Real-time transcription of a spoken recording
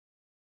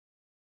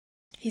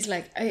He's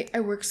like, I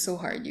work so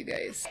hard, you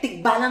guys.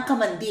 Tikbalang ka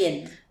man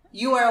din.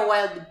 You are a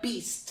wild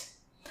beast.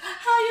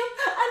 Hayop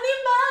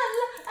animal!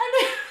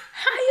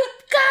 Hayop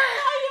ka!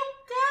 Hayop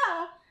ka!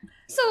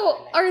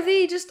 So, are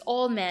they just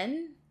all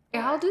men?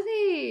 How do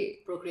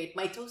they... Procreate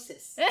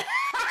mitosis.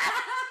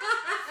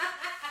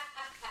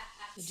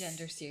 The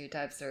gender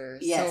stereotypes are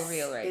Yes. so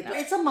real right now.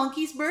 It's a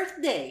monkey's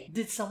birthday.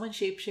 Did someone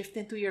shapeshift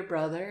into your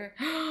brother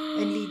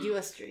and lead you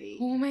astray?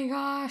 Oh my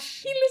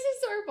gosh. He listens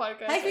to our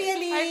podcast. Hi, Kuya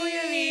Lee! Hi,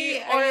 Kuya Lee!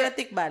 Are you a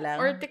Tikbalang?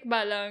 Or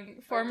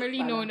Tikbalang,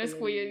 formerly Tikbalang known as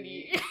Kuya Kuya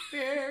Lee.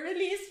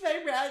 Release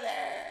my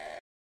brother!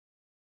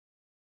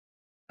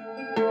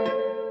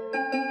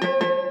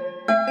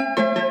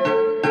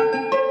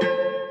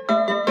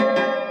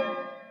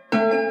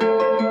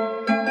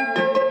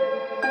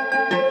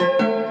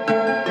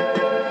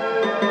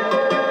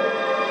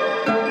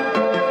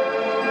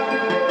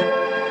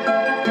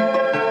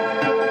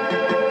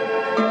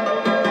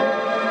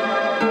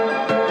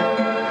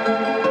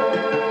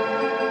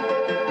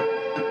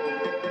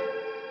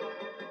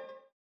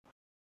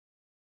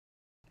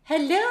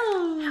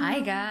 Hello!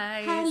 Hi,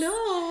 guys.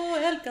 Hello!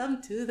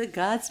 Welcome to the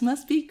Gods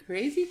Must Be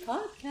Crazy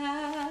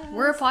podcast.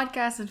 We're a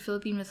podcast on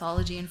Philippine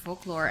mythology and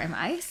folklore. I'm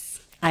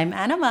Ice. I'm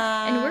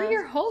Anama. And we're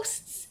your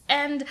hosts.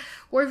 And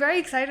we're very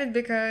excited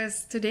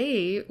because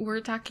today we're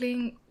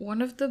tackling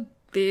one of the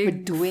big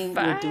We're doing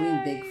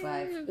Big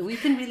five. Five.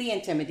 We've been really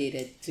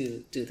intimidated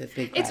to do the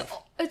Big Five.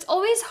 It's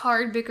always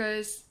hard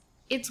because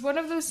it's one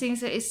of those things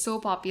that is so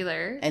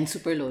popular. And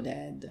super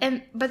loaded.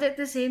 But at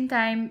the same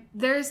time,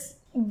 there's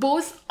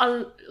both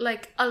a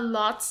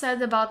lot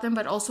said about them,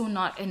 but also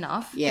not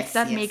enough. Yes, if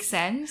that yes. makes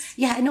sense.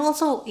 Yeah, and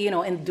also,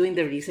 in doing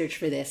the research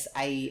for this,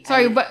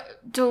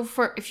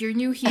 if you're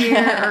new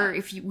here or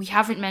if we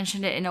haven't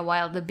mentioned it in a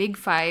while, the Big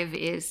Five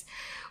is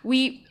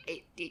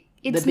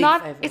it's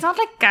not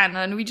like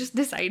canon. We just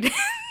decided.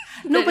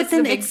 No, but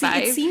then it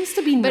seems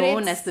to be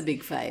known as the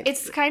Big Five.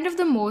 It's kind of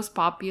the most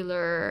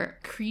popular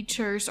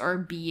creatures or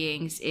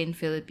beings in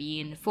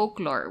Philippine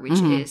folklore, which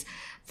is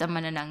the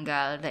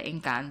Manananggal, the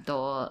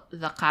Encanto,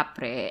 the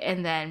Capre,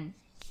 and then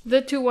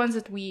the two ones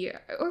that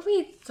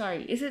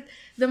is it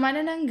the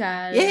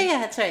Manananggal? Yeah,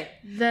 that's right.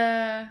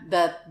 The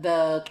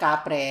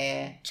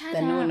Capre, Chanak.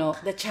 the Nuno,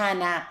 the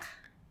Chanak.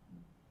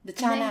 The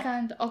Chanak.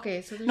 Encanto.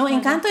 Okay, so there's No, more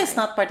than Encanto is five.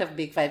 not part of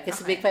Big Five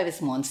because Big Five is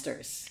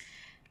monsters.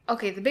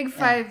 Okay, the Big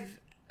Five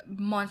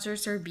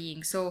monsters are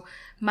beings. So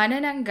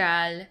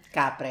Manananggal,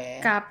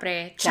 Capre,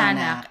 Chanak,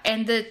 Chanak.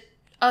 and the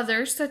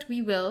others that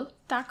we will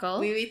tackle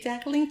we'll be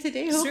tackling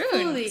today, soon.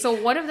 hopefully. So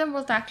one of them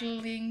we're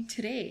tackling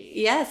today.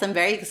 Yes, I'm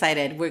very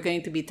excited. We're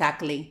going to be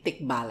tackling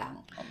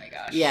Tikbalang. Oh my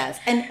gosh. Yes.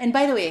 And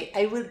by the way,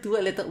 I will do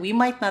a little, we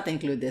might not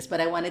include this,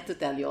 but I wanted to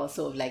tell you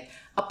also,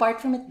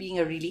 apart from it being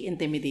a really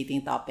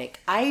intimidating topic,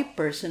 I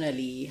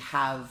personally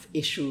have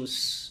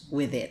issues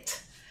with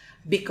it.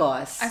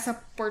 Because... As a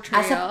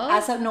portrayal?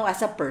 As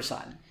a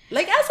person.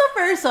 As a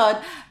person,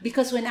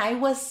 because when I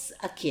was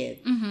a kid,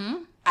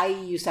 I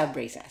used to have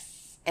braces.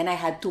 And I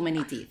had too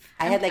many teeth.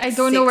 I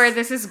don't know where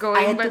this is going.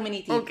 I had too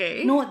many teeth.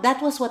 Okay. No,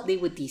 that was what they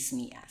would tease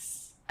me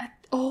as.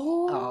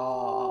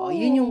 Oh,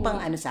 yun yung pang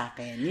ano sa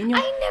akin. Yun yung,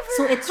 I never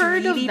so it's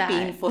heard really of that.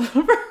 painful.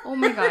 Oh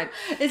my God.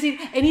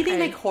 Anything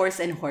like horse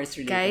and horse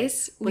related.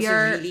 Guys, was we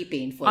are really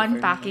painful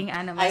unpacking for me.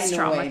 Animal's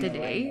trauma I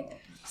today. know.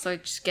 So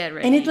just get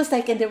ready. And it was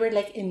and they were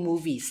in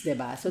movies,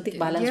 diba? So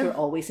Tikbalangs were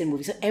always in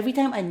movies. So every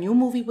time a new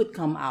movie would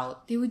come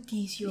out, they would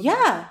tease you.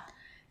 Yeah.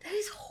 That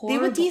is horrible. They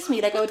would tease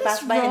me. I would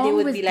pass by and they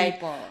would be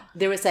like, people?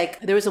 there was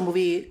a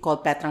movie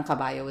called Petrang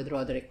Caballo with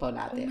Roderick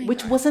Paulate,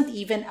 which wasn't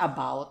even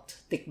about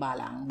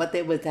Tikbalang, but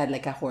they would have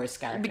a horse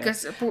character.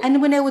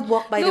 And when I would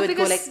walk by, they would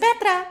go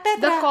Petra.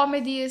 The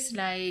comedy is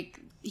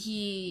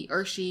he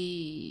or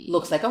she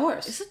looks like a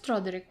horse. Is it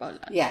Roderick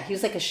Paulate? Yeah, he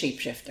was like a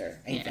shapeshifter,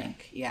 I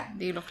think. Yeah.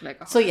 They look like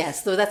a horse. So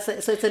yes, so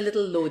it's a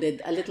little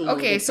loaded,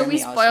 Okay, so we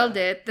spoiled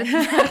it.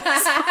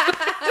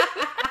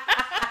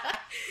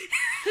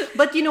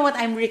 But you know what?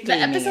 I'm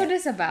reclaiming The episode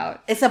is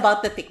about? It's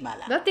about the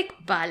Tikbalang.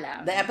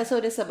 The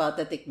episode is about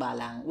the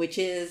Tikbalang, which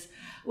is...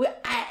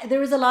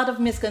 there is a lot of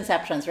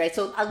misconceptions, right?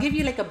 So I'll give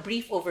you a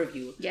brief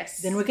overview.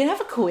 Yes. Then we're going to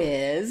have a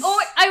quiz. Oh,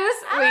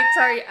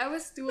 I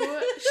was too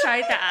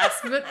shy to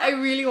ask, but I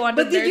really wanted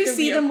But did you to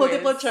see be the a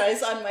multiple quiz.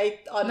 choice on my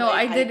No,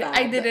 my I didn't. iPad?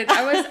 I didn't.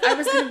 I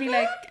was going to be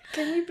like,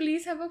 can we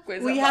please have a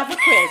quiz? We have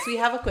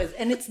a quiz.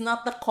 And it's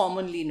not the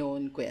commonly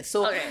known quiz.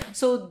 So, okay.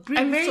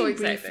 I'm very so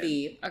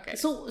briefly. Okay.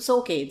 So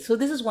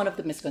this is one of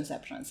the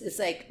misconceptions.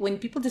 It's when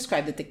people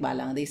describe the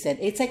Tikbalang, they said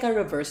it's like a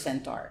reverse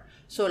centaur.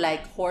 So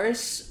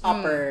horse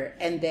upper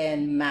and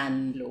then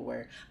man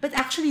lower. But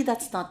actually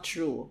that's not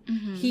true.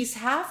 Mm-hmm. He's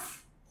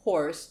half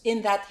horse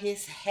in that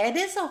his head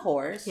is a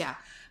horse. Yeah.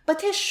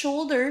 But his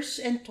shoulders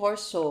and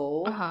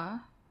torso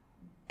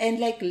and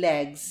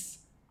legs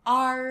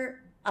are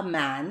a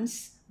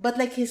man's, but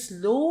his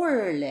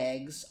lower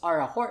legs are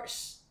a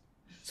horse.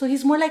 So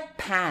he's more like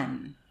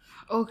Pan.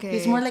 Okay.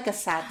 He's more like a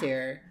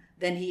satyr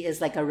then he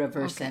is like a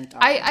reverse centaur.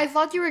 I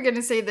thought you were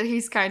gonna say that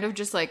he's kind of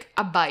just like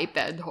a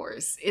biped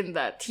horse in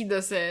that he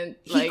doesn't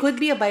like... He could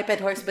be a biped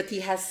horse, but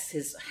he has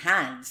his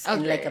hands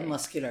and like a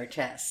muscular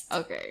chest.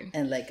 Okay.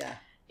 And like a...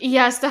 He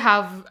has to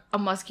have a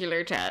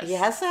muscular chest. He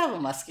has to have a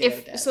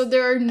muscular chest. So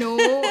there are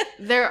no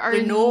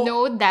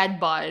dad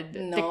bod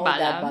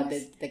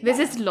Tikbalangs. This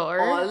is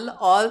lore.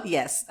 All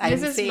yes. I'm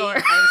saying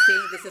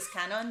this is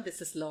canon. This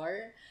is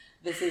lore.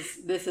 This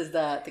is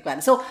the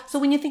Tikbalang. So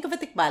when you think of a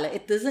Tikbalang,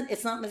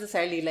 it's not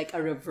necessarily like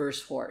a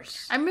reverse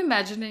horse. I'm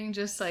imagining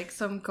just like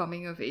some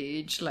coming of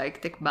age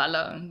like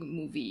Tikbalang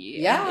movie.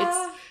 Yeah.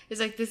 And it's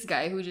like this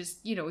guy who just,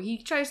 he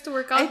tries to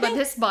work out, but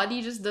his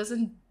body just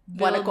doesn't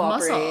want to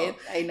cooperate. Muscle,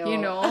 I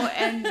know.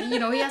 And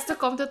he has to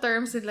come to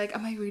terms with like,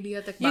 am I really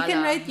a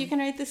Tikbalang? You can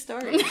write this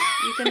story.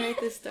 You can write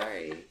this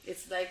story.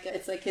 It's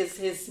like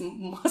his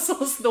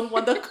muscles don't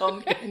want to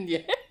come in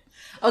yet.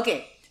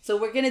 Okay. So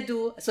we're going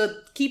to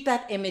keep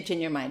that image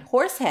in your mind.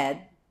 Horse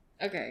head.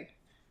 Okay.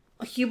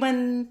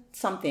 Human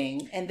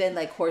something. And then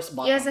like horse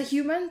bottom. He has a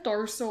human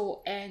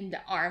torso and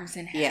arms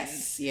and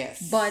hands.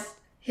 Yes. But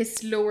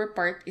his lower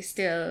part is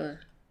still...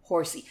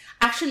 horsey.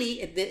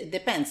 Actually, it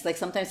depends. Like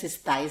sometimes his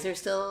thighs are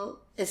still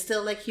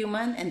like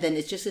human. And then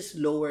it's just his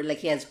lower, like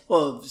he has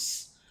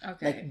hooves.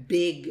 Okay. Like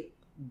big,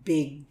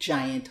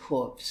 giant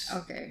hooves.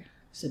 Okay.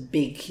 So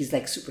big, he's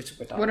like super,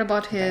 super tall. What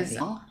about his...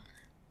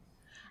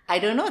 I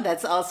don't know.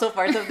 That's also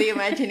part of the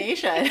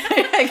imagination.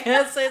 I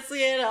guess it's,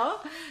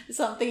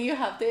 something you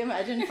have to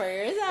imagine for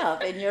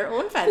yourself in your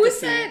own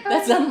fantasy.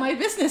 That's not my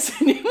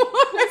business anymore.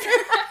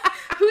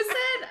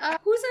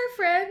 Who's our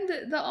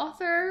friend, the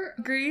author?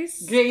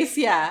 Grace? Grace,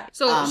 yeah.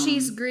 So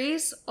she's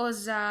Grace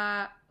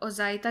Ozaita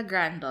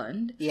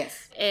Grandon.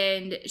 Yes.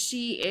 And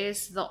she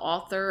is the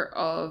author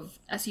of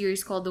a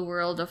series called The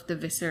World of the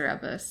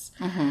Viseribus.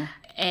 Mm-hmm.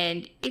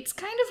 And it's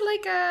kind of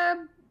like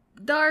a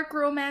dark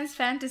romance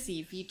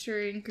fantasy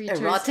featuring creatures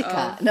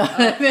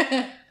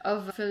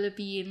of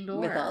Philippine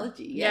lore.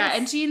 Mythology, yes. Yeah,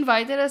 and she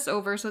invited us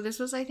over. So this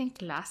was, I think,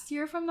 last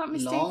year, if I'm not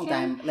mistaken. Long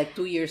time. Like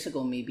 2 years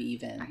ago, maybe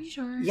even. Are you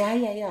sure?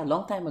 Yeah.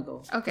 Long time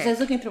ago. Okay. So I was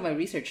looking through my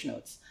research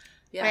notes.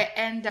 Yeah. Right,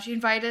 and she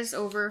invited us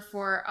over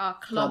for a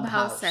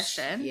clubhouse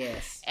session.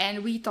 Yes.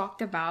 And we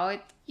talked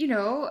about,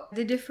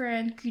 the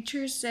different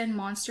creatures and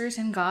monsters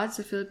and gods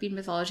of Philippine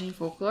mythology and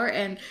folklore,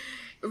 and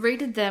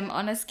rated them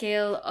on a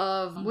scale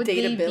of would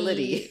they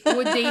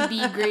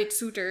be great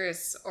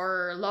suitors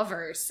or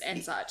lovers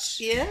and such.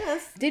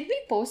 Yes. Did we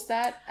post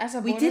that as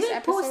a bonus episode? We didn't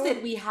episode? post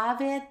it.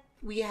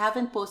 We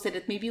haven't posted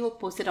it. Maybe we'll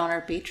post it on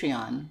our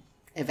Patreon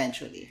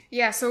eventually.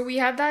 Yeah, so we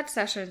had that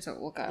session, so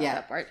we'll cut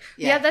that part.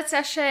 Yeah. We had that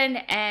session,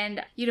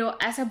 and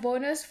as a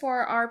bonus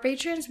for our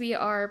patrons, we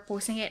are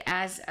posting it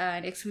as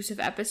an exclusive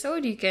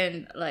episode. You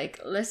can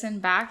listen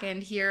back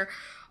and hear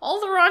all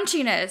the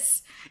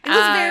raunchiness. It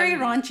was very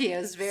raunchy.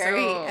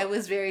 I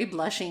was very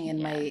blushing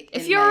in my.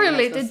 If you're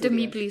related to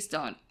me, please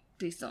don't.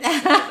 Please don't. Listen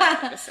to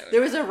that episode.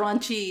 There was a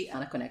raunchy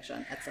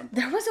connection at some point.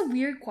 There was a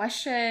weird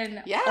question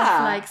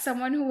of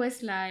someone who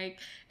was like,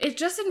 it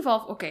just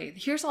involved. Okay,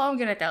 here's all I'm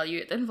gonna tell you.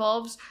 It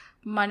involves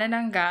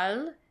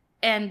manananggal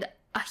and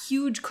a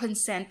huge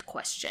consent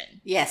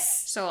question.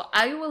 Yes. So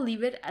I will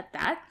leave it at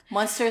that.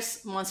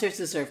 Monsters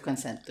deserve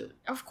consent too.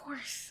 Of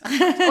course.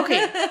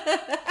 Okay.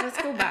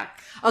 Let's go back.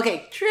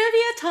 Okay,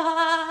 trivia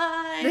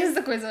time. This is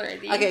the quiz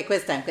already. Okay,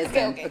 quiz time.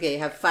 Okay, you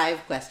have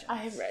 5 questions.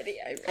 I'm ready.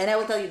 And I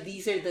will tell you,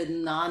 these are the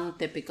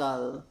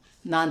non-typical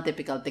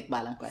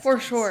Tikbalang questions. For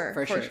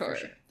sure.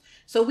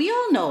 So we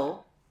all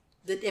know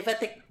that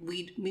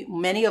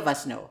many of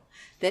us know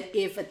that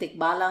if a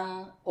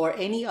Tikbalang or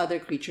any other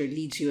creature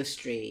leads you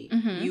astray,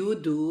 you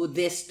do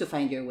this to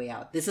find your way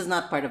out. This is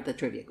not part of the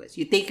trivia quiz.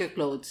 You take your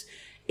clothes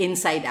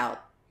inside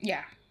out.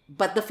 Yeah.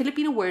 But the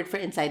Filipino word for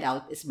inside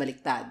out is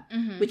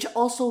baliktad, which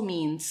also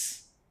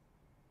means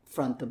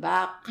front to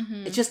back.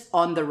 It's just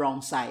on the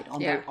wrong side,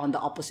 on the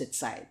opposite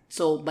side.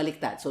 So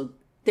baliktad. So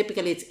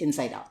typically it's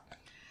inside out.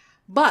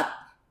 But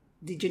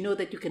did you know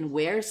that you can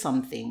wear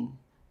something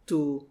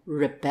to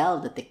repel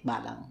the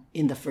Tikbalang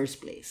in the first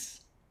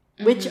place?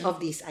 Which of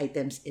these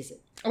items is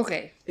it?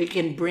 Okay. You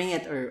can bring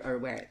it or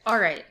wear it. All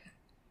right.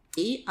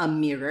 A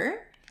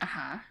mirror.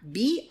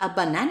 B, a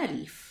banana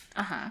leaf.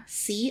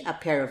 C, a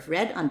pair of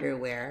red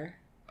underwear.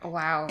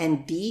 Wow.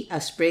 And D, a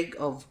sprig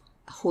of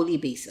holy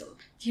basil.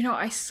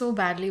 I so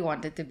badly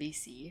wanted to be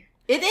C.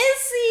 It is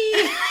C!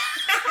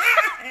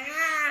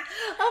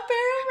 A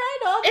pair of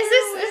red underwear. Is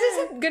this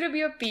gonna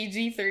be a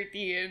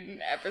PG-13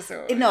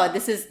 episode? No,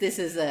 this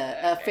is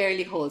a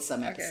fairly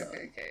wholesome episode.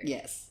 Okay.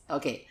 Yes.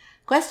 Okay.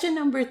 Question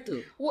number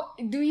 2. What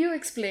will you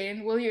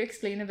explain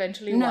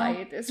eventually why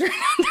it is red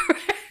underwear?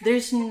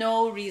 There's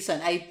no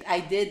reason. I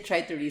did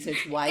try to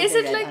research why. Is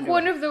it like underwear.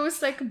 One of those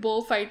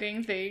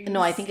bullfighting things? No,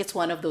 I think it's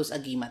one of those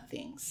agimat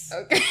things.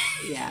 Okay.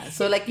 Yeah.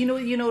 So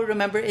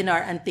remember in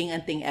our Anting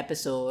Anting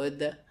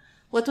episode,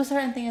 what was our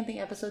Anting Anting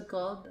episode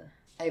called?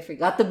 I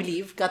forgot to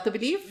believe. Got to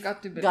believe?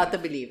 Got to believe. Got to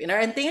believe. In our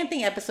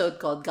Anting-Anting episode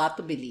called Got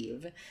to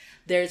Believe,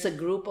 there's a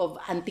group of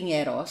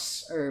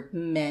antingeros or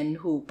men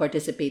who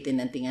participate in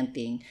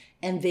Anting-Anting,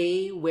 and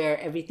they wear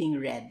everything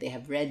red. They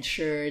have red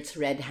shirts,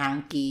 red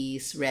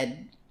hankies,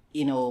 red,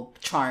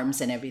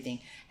 charms and everything.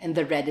 And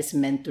the red is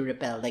meant to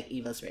repel like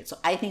evil spirits. So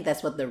I think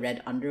that's what the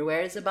red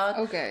underwear is about.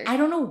 Okay. I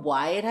don't know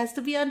why it has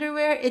to be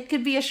underwear. It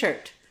could be a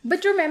shirt.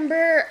 But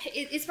remember,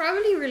 it's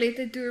probably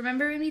related to,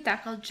 remember when we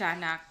tackled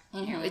Chanak?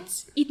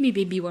 It's Eat Me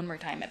Baby One More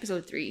Time,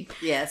 episode 3.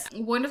 Yes.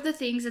 One of the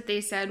things that they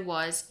said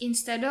was,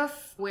 instead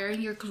of wearing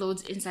your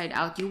clothes inside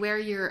out, you wear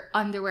your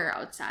underwear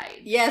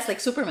outside. Yes, like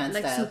Superman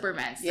style. Like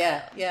Superman style.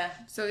 Yeah, yeah.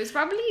 So it's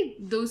probably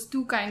those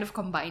two kind of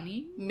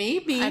combining.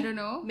 Maybe. I don't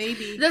know.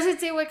 Maybe. Does it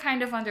say what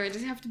kind of underwear?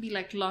 Does it have to be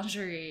like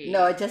lingerie?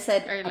 No, it just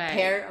said Or a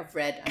pair of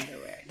red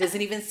underwear.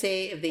 Doesn't even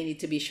say if they need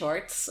to be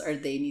shorts or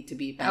they need to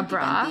be A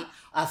bra? panty.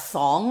 A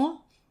thong?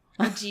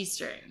 A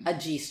G-string. A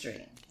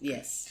G-string.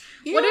 Yes.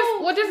 What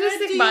if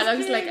this Tikbalang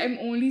is like, I'm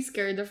only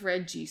scared of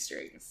red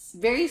G-strings?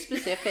 Very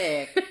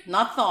specific.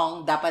 Not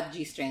thong, dapat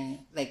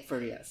G-string, like for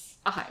reals.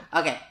 Okay.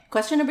 Okay,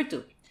 question number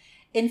 2.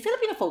 In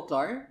Filipino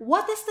folklore,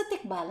 what is the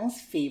Tikbalang's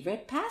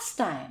favorite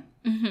pastime?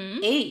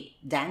 A.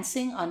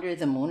 Dancing under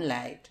the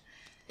moonlight.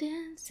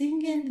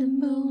 Dancing in the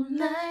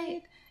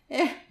moonlight.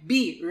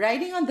 B.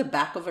 Riding on the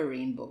back of a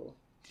rainbow.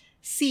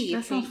 C.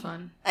 That sounds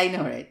fun. I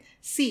know, right?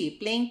 C.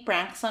 Playing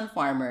pranks on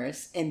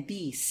farmers. And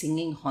D.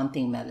 Singing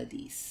haunting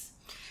melodies.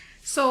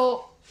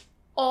 So,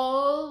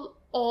 all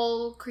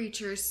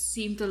creatures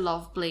seem to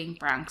love playing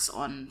pranks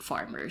on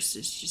farmers.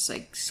 There's just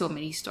like so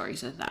many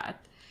stories of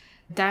that.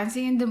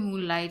 Dancing in the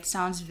moonlight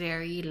sounds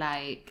very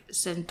like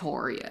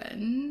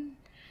Centaurian.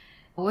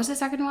 What was the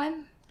second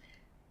one?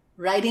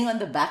 Riding on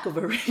the back of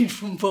a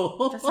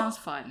rainbow. That sounds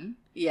fun.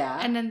 Yeah.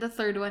 And then the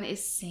third one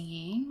is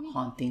singing.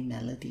 Haunting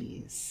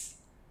melodies.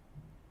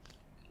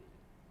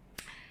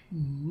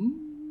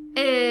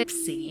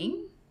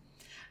 Singing?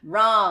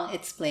 Wrong.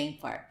 It's playing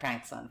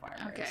pranks on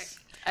farmers. Okay.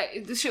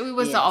 It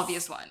was the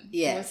obvious one.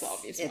 Yes.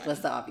 It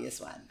was the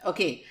obvious one.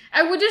 Okay.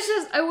 I would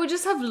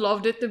just have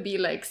loved it to be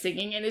like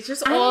singing, and it's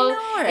just I all know,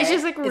 right? it's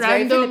just like It's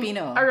very random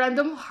Filipino. a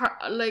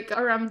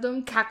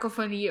random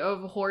cacophony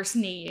of horse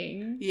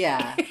neighing.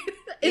 Yeah.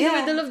 In the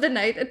middle of the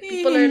night, and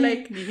people are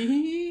like,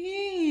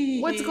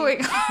 what's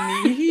going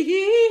on?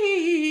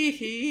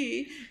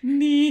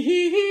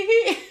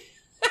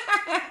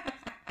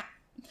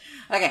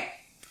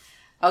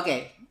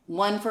 Okay.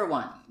 One for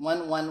one.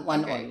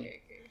 One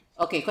only.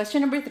 Okay,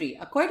 question number 3.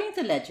 According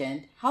to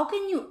legend, how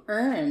can you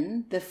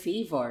earn the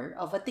favor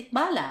of a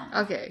tikbalang?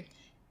 Okay.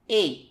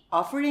 A.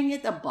 Offering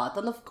it a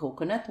bottle of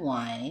coconut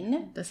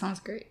wine. That sounds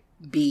great.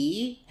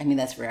 B. I mean,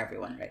 that's for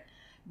everyone, right?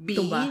 B.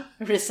 Tuba.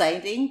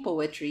 Reciting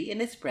poetry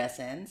in its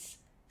presence.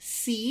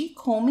 C.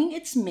 Combing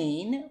its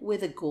mane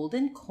with a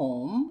golden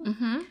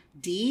comb.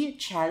 D.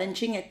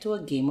 Challenging it to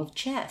a game of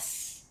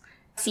chess.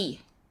 C.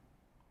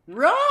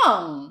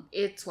 Wrong!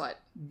 It's what?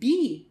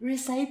 B.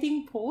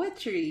 Reciting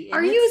poetry in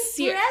Are its you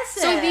serious?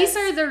 presence. So these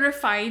are the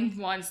refined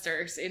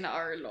monsters in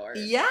our lore.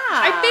 Yeah.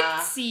 I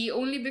picked C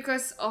only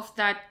because of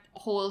that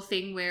whole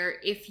thing where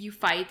if you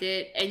fight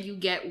it and you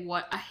get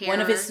a hair.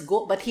 One of his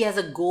but he has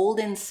a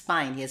golden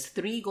spine. He has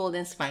 3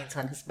 golden spines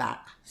on his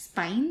back.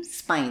 Spines?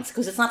 Spines,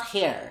 because it's not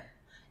hair.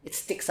 It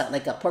sticks out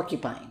like a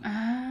porcupine.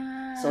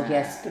 So he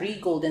has 3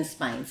 golden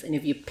spines, and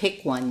if you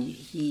pick one,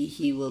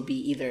 he will be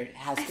either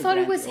has I to. thought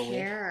it grant was you a wish.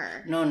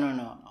 hair. No.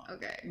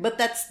 Okay. But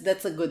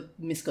that's a good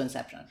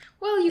misconception.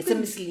 Well, It's a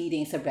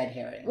misleading. It's a red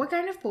herring. What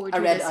kind of poetry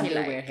A red does he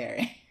underwear like?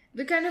 herring.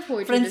 The kind of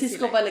poetry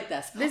Francisco does he like?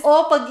 Baligtas.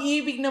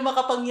 Pag-ibig na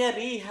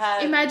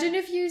makapangyarihan. Imagine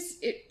if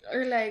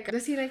or like,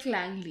 does he like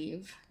lang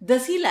leave?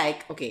 Does he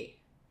like,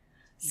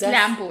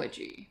 Slam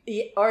poetry.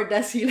 Or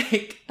does he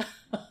like,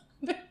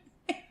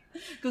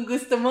 kung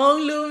gusto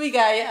mong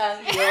lumigaya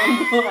ang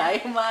iyong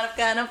buhay, humarap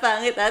ka ng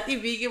pangit at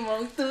ibigin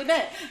mo ang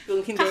tunay.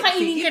 Kung hindi, Kakainin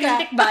sige ka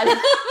ng tikbalang.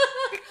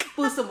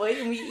 Puso mo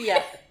ay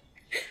umiiyak.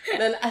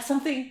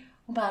 Something,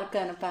 humarap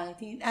ka ng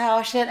pangit.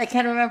 Oh shit, I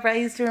can't remember. I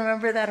used to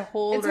remember that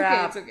whole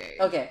rap. It's okay.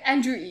 Okay.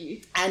 Andrew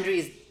E.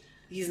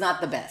 He's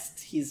not the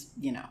best. He's,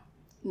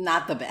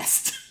 not the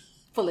best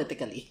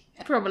politically.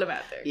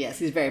 Problematic. Yes,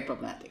 he's very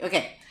problematic.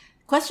 Okay.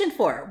 Question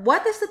 4.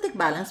 What is the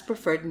tikbalang's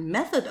preferred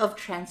method of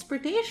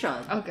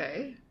transportation?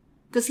 Okay.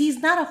 Because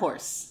he's not a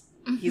horse.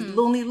 He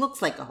only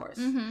looks like a horse.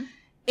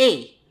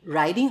 A.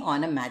 Riding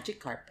on a magic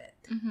carpet.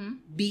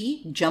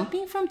 B.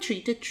 Jumping from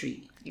tree to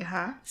tree.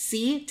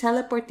 C.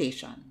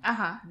 Teleportation.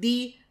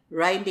 D.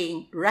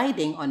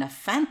 Riding on a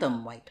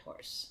phantom white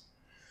horse.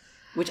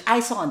 Which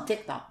I saw on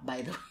TikTok,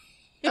 by the way.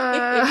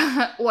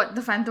 What?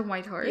 The phantom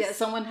white horse? Yeah,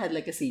 someone had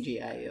like a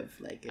CGI of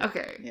like it.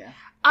 Okay. Yeah.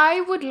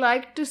 I would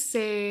like to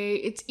say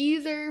it's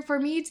either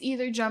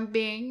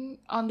jumping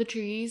on the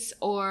trees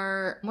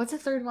or what's the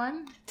third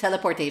one?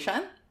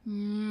 Teleportation?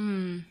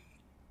 I'm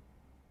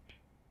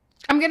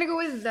gonna go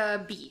with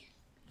the B.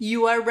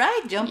 You are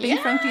right, jumping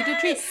from tree to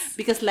tree. Yes.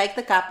 Because like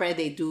the capre,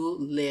 they do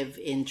live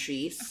in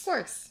trees. Of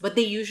course. But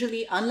they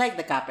usually, unlike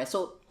the capre,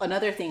 so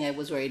another thing I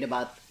was worried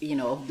about,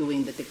 of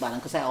doing the tikbalang,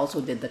 because I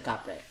also did the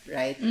capre,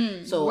 right?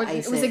 So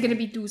I said, was it going to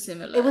be too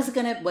similar? was it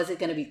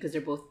gonna be, because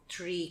they're both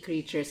tree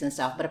creatures and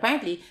stuff. But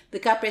apparently, the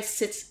capre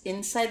sits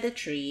inside the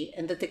tree,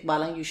 and the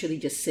tikbalang usually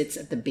just sits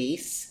at the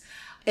base.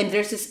 And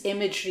there's this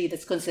imagery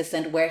that's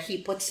consistent where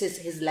he puts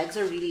his legs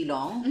are really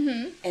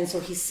long, and so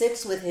he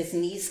sits with his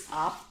knees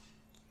up,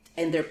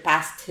 and they're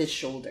past his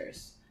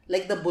shoulders.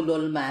 Like the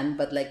bulol man,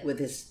 but like with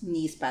his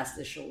knees past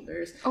his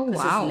shoulders. Oh, wow.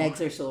 Because his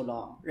legs are so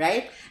long,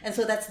 right? And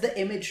so that's the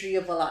imagery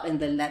of a lot.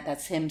 And then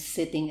that's him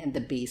sitting in the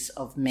base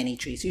of many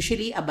trees.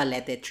 Usually a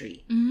balete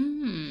tree.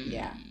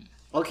 Yeah.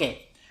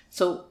 Okay.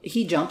 So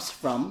he jumps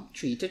from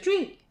tree to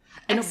tree.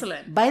 And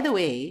Excellent. by the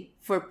way,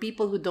 for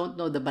people who don't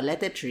know the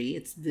balete tree,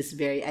 it's this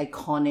very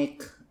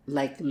iconic,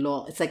 like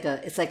long. It's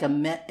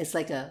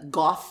like a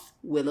goth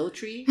willow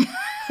tree,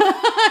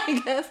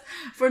 I guess,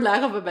 for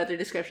lack of a better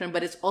description.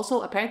 But it's also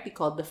apparently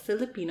called the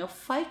Filipino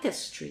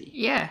ficus tree.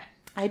 Yeah.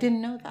 I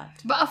didn't know that.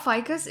 But a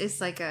ficus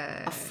is like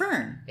a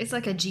fern. It's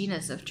like a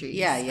genus of trees.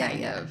 Yeah.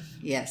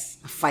 Yes,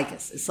 a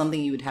ficus is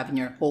something you would have in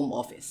your home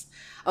office.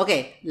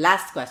 Okay,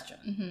 last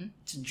question.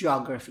 It's a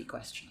geography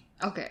question.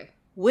 Okay.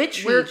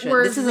 Which We're region?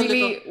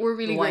 we're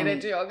really great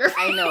at geography.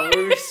 I know,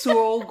 we're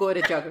so good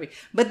at geography.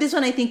 But this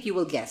one I think you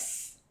will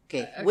guess.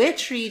 Okay.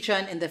 Which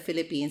region in the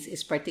Philippines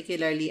is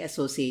particularly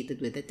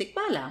associated with the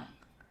Tikbalang?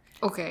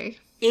 Okay.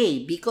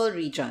 A. Bicol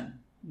region.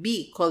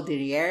 B.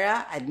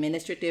 Cordillera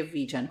Administrative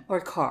Region or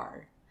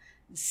CAR.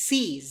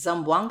 C.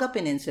 Zamboanga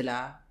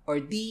Peninsula. Or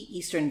D.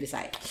 Eastern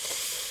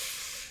Visayas.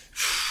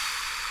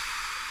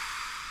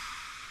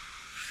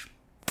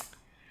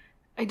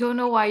 I don't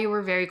know why you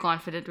were very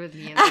confident with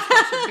me in this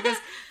question because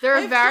there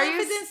are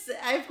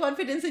I have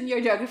confidence in your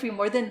geography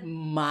more than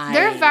mine.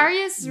 There are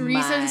various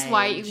reasons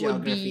why it geography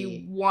would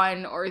be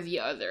one or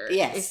the other.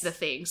 Yes. Is the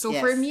thing. So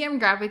Yes. for me, I'm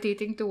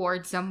gravitating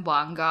towards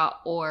Zamboanga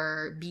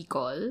or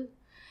Bicol.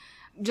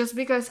 Just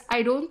because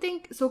I don't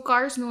think so.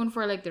 CAR is known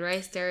for like the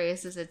rice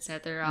terraces,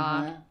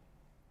 etc.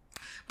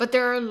 But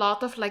there are a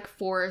lot of like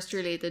forest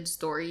related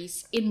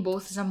stories in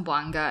both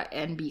Zamboanga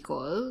and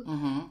Bicol.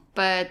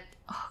 But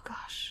oh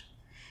gosh.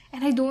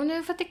 And I don't know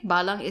if a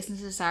Tikbalang is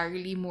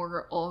necessarily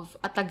more of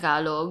a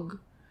Tagalog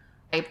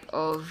type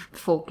of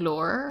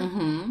folklore.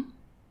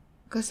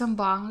 Because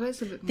Zamboanga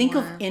is a bit Think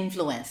more... of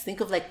influence. Think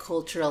of like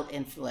cultural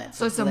influence.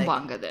 So it's like,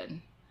 Zamboanga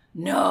then.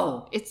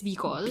 No. It's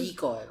Bicol.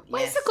 Bicol.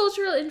 What is the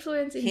cultural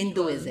influence in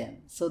Hinduism.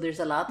 Bicol? So there's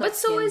a lot of... But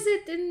so is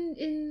it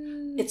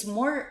in It's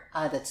more...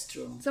 that's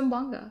true.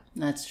 Zamboanga.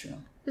 That's true.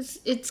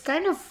 It's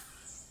kind of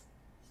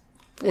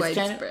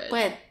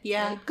widespread.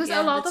 Because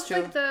a lot of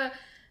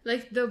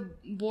the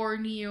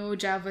Borneo,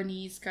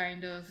 Javanese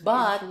kind of...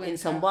 But in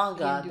influence have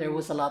Zamboanga, Hindu- there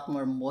was a lot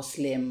more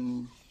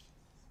Muslim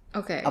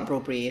Okay.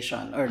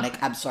 appropriation or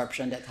like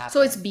absorption that happened.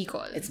 So it's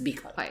Bicol. It's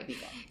Bicol. Fine.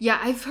 Bicol. Yeah,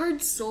 I've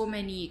heard so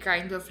many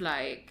kind of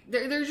like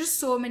there's just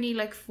so many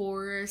like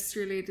forest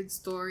related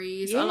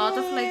stories. A lot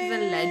of like the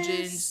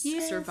legends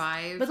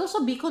survive. But also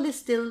Bicol is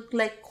still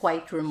like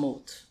quite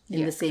remote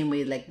in the same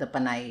way like the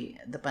Panay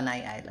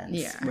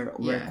Islands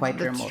were quite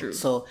that's remote. true.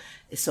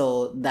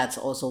 So that's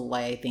also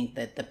why I think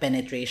that the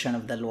penetration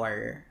of the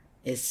lore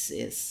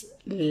is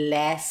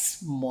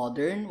less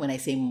modern. When I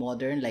say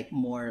modern, like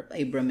more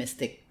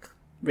Abrahamistic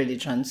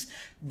religions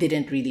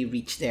didn't really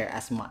reach there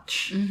as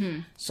much.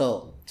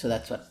 So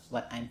that's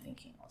what I'm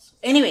thinking also.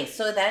 Anyway,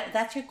 so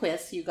that's your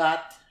quiz. You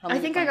got how many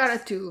I think points? I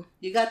got a 2.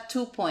 You got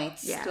 2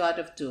 points. Yeah. 2 out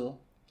of 2.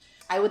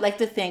 I would like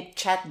to thank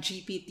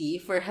ChatGPT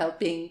for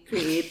helping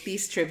create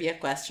these trivia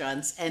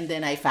questions, and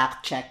then I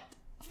fact checked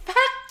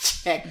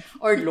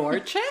or lore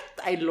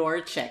checked. I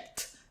lore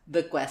checked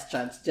the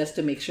questions just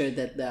to make sure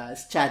that the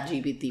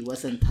ChatGPT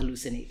wasn't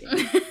hallucinating.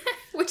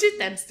 Which it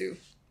tends to.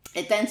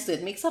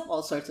 It makes up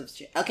all sorts of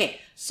shit. Okay,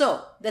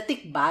 so the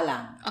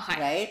Tikbalang,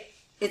 right?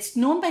 It's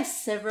known by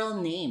several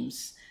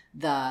names.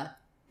 The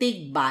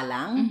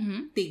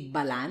Tikbalang,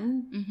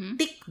 Tikbalan,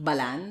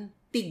 Tikbalan,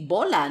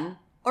 Tigbolan,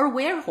 or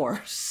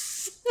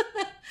werehorse.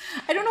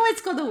 I don't know why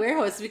it's called a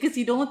werehorse because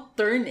you don't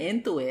turn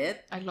into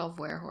it. I love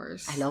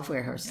werehorse. I love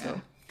werehorse too.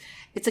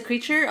 It's a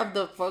creature of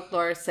the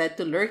folklore said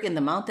to lurk in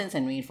the mountains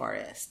and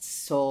rainforests.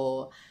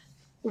 So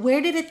where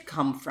did it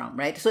come from,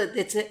 right? So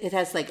it's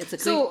a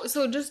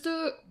So just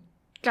to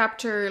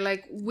capture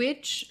like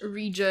which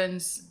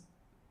regions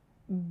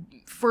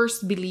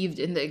first believed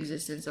in the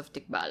existence of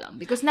Tikbalang,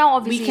 because now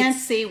obviously we can't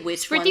say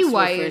which pretty ones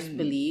wide, were first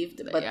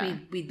believed, but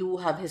we do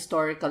have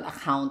historical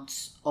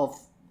accounts of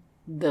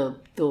the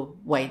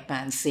white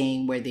man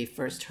saying where they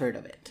first heard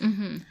of it,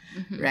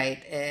 right?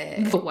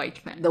 the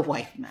white man. The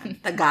white man.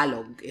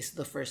 Tagalog is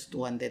the first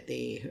one that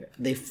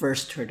they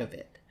first heard of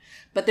it.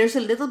 But there's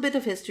a little bit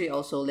of history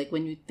also, like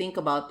when you think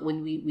about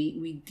when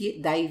we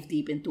dive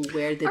deep into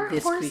where did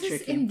this creature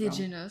came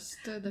indigenous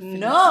to the Philippines?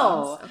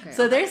 No. Okay,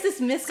 so there's this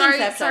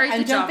misconception. Sorry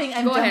I'm to jumping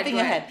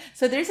ahead.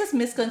 So there's this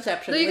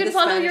misconception. No, you when can the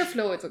follow Spanish- your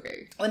flow, it's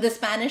okay. When the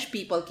Spanish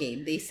people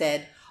came, they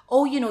said,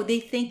 oh, they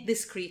think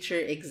this creature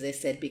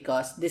existed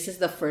because this is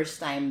the first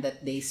time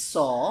that they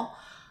saw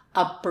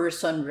a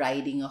person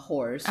riding a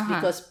horse,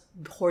 because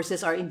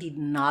horses are indeed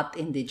not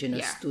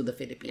indigenous to the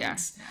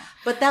Philippines. Yeah.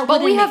 But that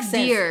But we wouldn't have make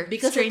sense deer,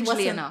 because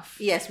strangely enough.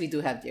 Yes, we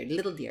do have deer,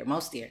 little deer,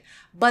 mouse deer.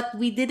 But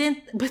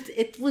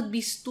it would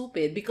be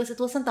stupid because it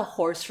wasn't a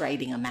horse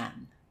riding a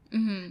man.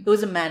 It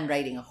was a man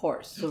riding a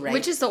horse. So, right?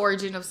 Which is the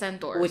origin of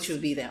centaurs. Which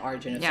would be the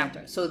origin of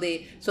centaurs. So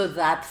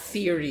that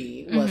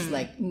theory was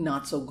like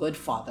not so good,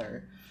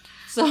 father.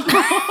 So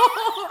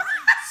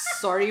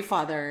sorry,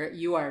 father,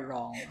 you are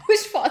wrong.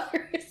 Which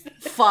father is that?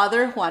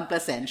 Father Juan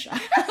Plasencia.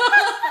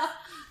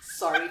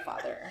 Sorry,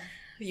 father,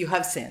 you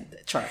have sinned.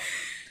 Sure.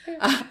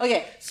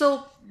 Okay,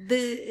 so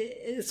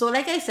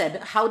like I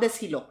said, how does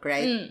he look,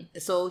 right?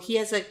 So he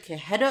has a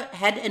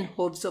head and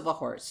hooves of a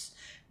horse,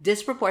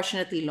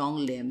 disproportionately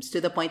long limbs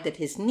to the point that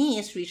his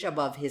knees reach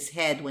above his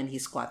head when he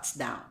squats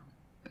down.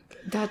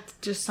 That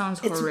just sounds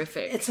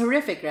horrific. It's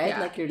horrific, right? Yeah.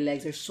 Like your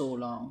legs are so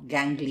long,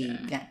 gangly.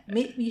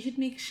 You should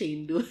make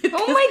Shane do it.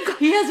 Oh my God.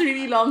 He has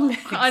really long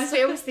legs.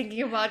 Honestly, I was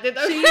thinking about it.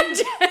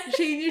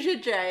 Shane, you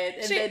should try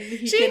it. And then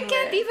he Shane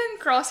can't even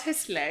cross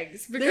his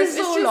legs because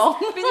They're so it's just, long.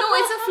 No,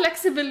 it's a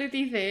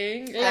flexibility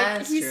thing. Like,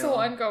 That's he's true. so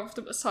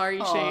uncomfortable. Sorry,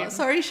 Shane.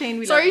 Sorry, Shane.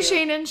 We Sorry, love you.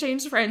 Shane and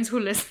Shane's friends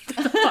who listen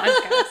to the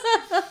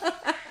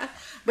podcast.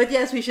 But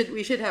yes, we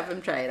should have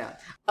him try it out.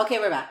 Okay,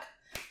 we're back.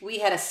 We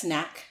had a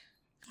snack.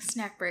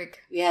 Snack break.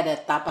 We had a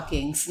Tapa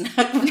King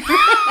snack.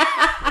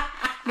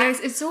 Guys,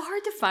 it's so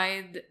hard to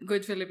find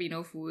good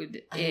Filipino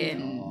food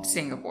in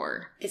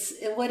Singapore.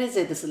 What is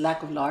it? It's a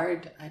lack of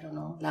lard? I don't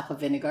know. Lack of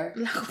vinegar?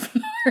 Lack of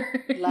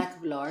lard. Lack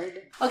of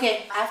lard.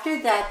 Okay,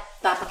 after that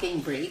Tapa King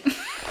break,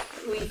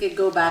 we could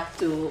go back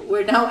to,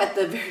 we're now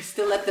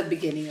still at the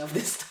beginning of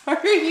the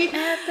story,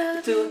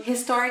 to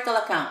historical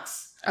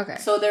accounts. Okay.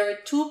 So there were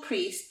two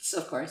priests,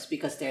 of course,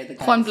 because they're the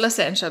guys. Juan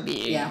Plasencia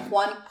being. Yeah,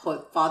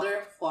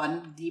 Father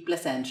Juan de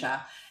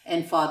Plasencia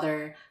and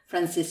Father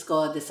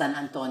Francisco de San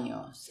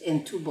Antonio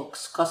in two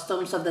books,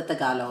 Customs of the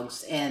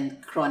Tagalogs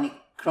and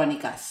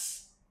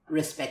Chronicas,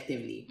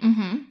 respectively.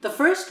 Mm-hmm. The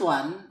first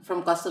one,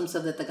 from Customs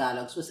of the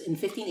Tagalogs, was in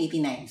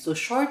 1589. So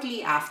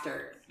shortly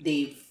after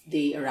they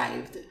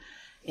arrived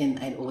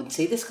I wouldn't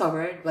say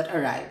discovered, but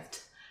arrived,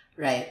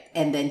 right?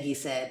 And then he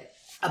said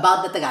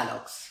about the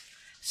Tagalogs.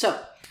 So,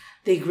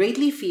 they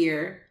greatly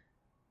fear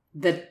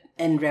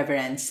and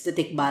reverence the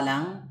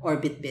Tikbalang or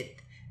Bitbit.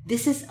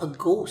 This is a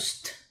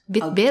ghost.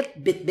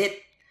 Bitbit? Bitbit.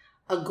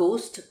 A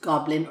ghost,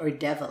 goblin, or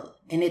devil.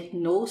 And it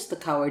knows the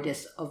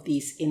cowardice of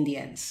these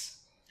Indians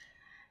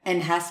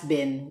and has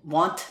been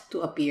wont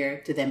to appear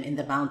to them in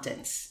the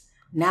mountains,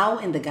 now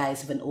in the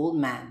guise of an old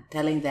man,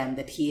 telling them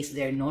that he is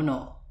their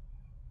nono,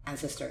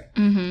 ancestor,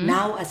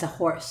 now as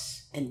a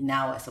horse, and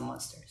now as a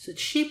monster. So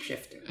it's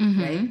shapeshifter,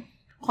 right?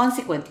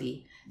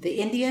 Consequently, the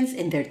Indians,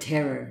 in their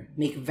terror,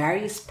 make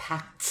various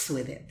pacts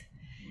with it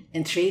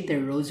and trade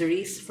their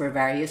rosaries for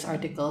various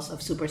articles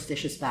of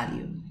superstitious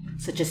value,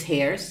 such as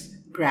hairs,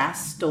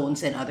 grass,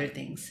 stones, and other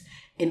things,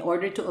 in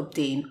order to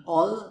obtain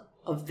all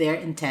of their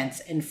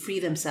intents and free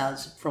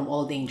themselves from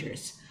all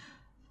dangers.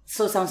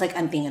 So it sounds like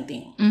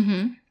anting-anting.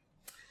 Mm-hmm.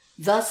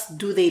 Thus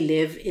do they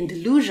live in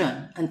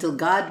delusion until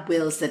God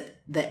wills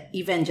that the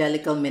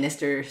evangelical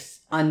ministers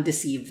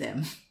undeceive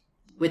them,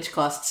 which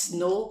costs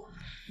no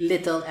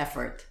little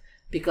effort,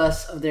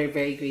 because of their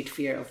very great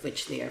fear of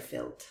which they are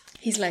filled.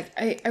 He's like,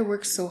 I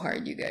work so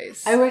hard, you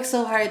guys. I work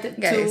so hard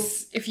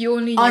guys, to if you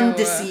only knew,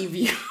 undeceive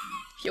you.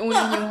 If you only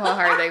knew how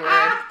hard I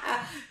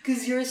work.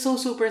 Because you're so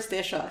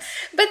superstitious.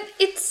 But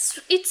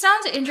it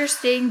sounds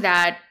interesting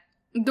that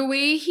the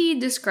way he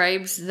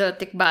describes the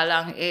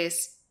Tikbalang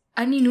is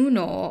a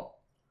ninuno.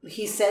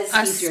 He says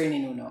he's your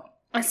ninuno.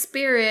 A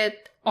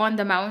spirit on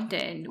the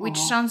mountain, which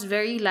sounds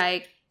very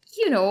like,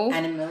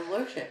 animal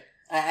worship.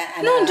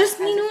 Just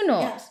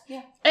ninuno. Yes,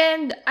 yeah.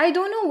 And I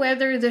don't know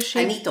whether the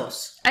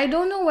Anitos. I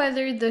don't know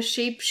whether the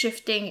shape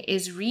shifting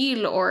is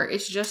real or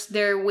it's just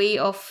their way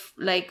of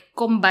like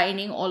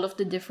combining all of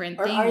the different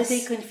things. Or are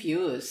they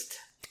confused?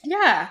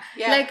 Yeah.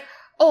 Like,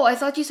 oh, I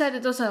thought you said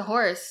it was a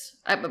horse.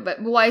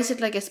 But why is it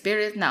like a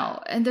spirit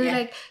now? And they're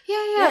like,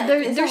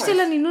 they're still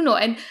a ninuno.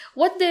 And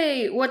what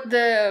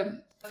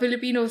the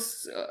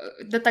Filipinos,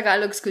 the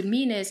Tagalogs could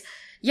mean is,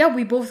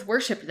 we both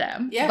worship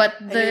them. Yeah, but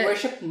we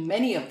worship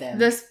many of them.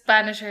 The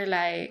Spanish are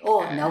like...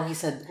 now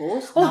he's a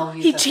ghost? Oh,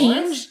 he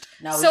changed?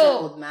 Now he's an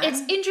old man?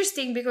 It's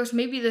interesting because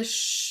maybe the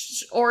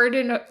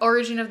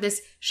origin of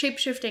this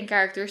shape-shifting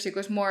characteristic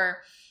was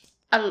more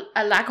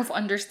a lack of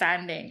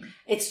understanding.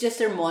 It's just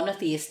their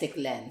monotheistic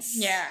lens.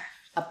 Yeah.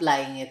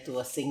 Applying it to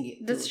a single...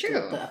 That's true.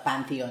 To a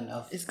pantheon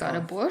of... Is God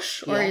a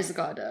bush or is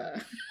God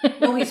a...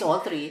 No, he's all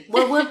three.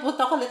 Well, we'll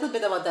talk a little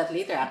bit about that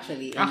later,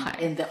 actually,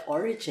 in the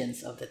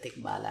origins of the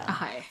Tikbalang.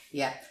 Okay.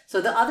 Yeah.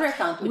 So the other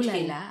account, which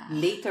came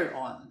later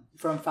on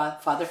from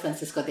Father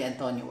Francisco de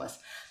Antonio, was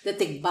the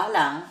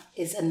Tikbalang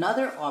is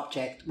another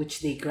object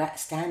which they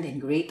stand in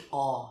great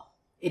awe.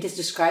 It is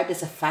described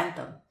as a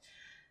phantom,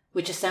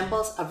 which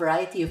assembles a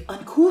variety of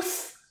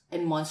uncouth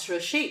and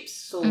monstrous shapes.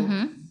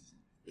 So...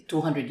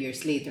 200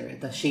 years later,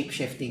 the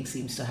shape-shifting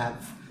seems to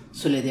have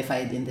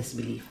solidified in this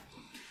belief.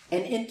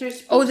 And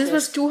interposes... Oh, this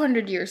was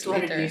 200 years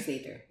 200 later. years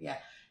later, yeah.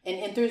 And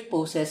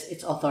interposes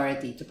its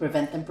authority to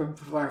prevent them from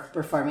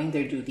performing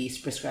their duties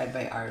prescribed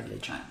by our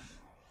religion.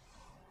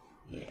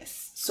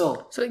 Yes.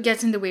 So it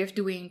gets in the way of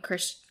doing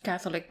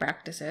Catholic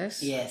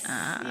practices. Yes,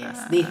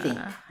 yes. They think.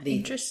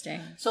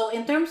 Interesting. So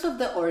in terms of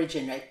the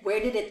origin, right, where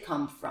did it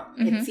come from?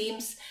 It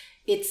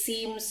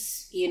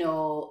seems,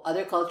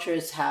 other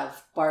cultures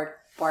have part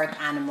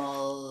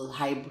animal,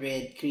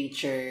 hybrid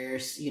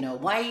creatures.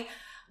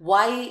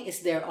 Why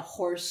is there a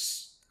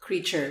horse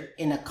creature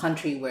in a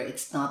country where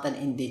it's not an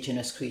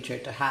indigenous creature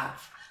to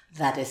have?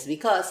 That is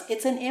because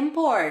it's an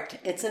import.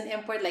 It's an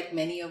import, like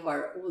many of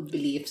our old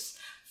beliefs,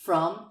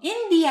 from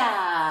India.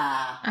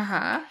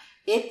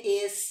 It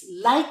is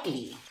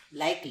likely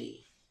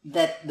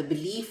that the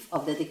belief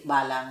of the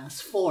Tikbalang's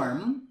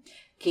form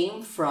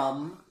came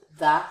from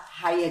the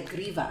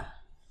Hayagriva.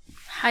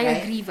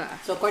 Right?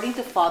 So according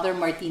to Father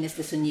Martinez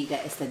de Zuniga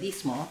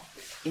Estadismo,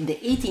 in the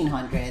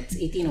 1800s,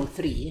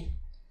 1803,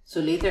 so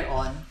later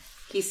on,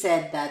 he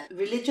said that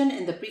religion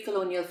in the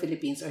pre-colonial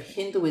Philippines, or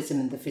Hinduism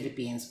in the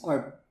Philippines,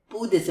 or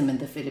Buddhism in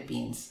the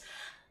Philippines,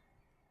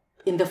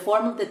 in the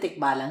form of the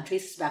Tikbalang,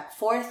 traces back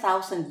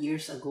 4,000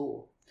 years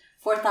ago.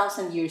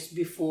 4,000 years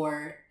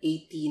before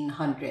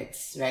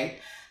 1800s,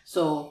 right?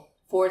 So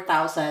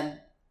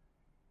 4,000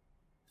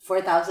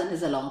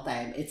 is a long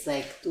time. It's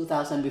like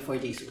 2,000 before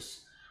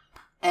Jesus.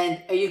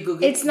 And are you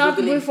Googling? It's not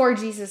before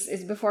Jesus.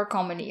 It's before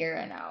Common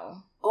Era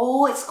now.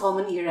 Oh, it's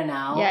Common Era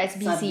now? Yeah, it's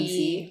BC. Not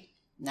BC.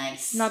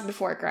 Nice. Not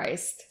before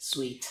Christ.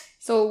 Sweet.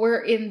 So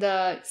we're in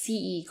the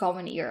CE,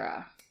 Common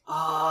Era.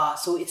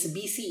 So it's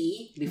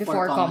BCE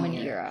before Common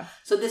Era.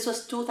 So this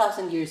was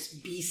 2,000 years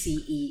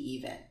BCE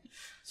even.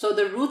 So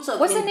the roots of...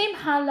 What's the name?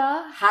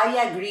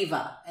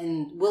 Hayagriva.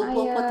 And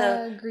we'll put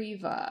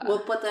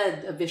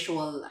a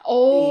visual...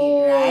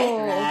 Oh,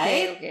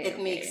 right? Okay,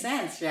 it makes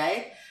sense,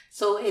 right?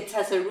 So it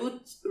has a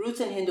roots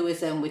in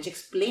Hinduism, which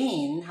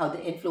explain how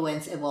the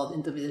influence evolved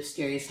into the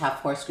mysterious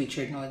half-horse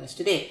creature known as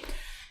today.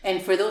 And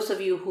for those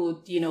of you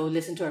who,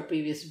 listen to our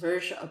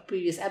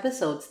previous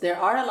episodes, there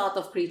are a lot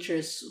of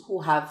creatures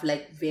who have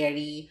like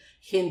very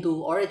Hindu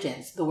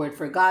origins. The word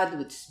for God,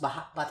 which is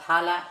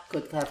Bathala,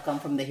 could have come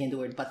from the Hindu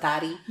word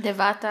Batari.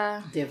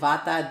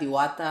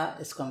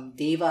 Diwata is from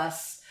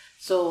Devas.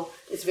 So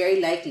it's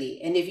very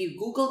likely. And if you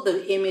Google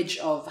the image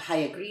of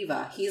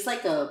Hayagriva, he's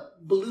like a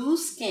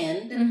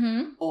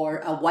blue-skinned or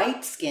a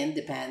white-skinned,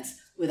 depends,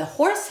 with a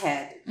horse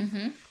head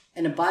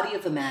and a body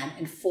of a man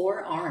and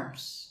 4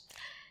 arms.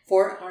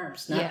 4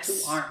 arms, not 2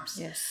 arms.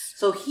 Yes.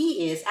 So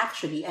he is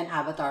actually an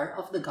avatar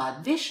of the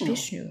god Vishnu.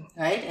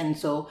 Right? And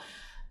so,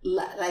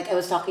 like I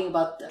was talking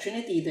about the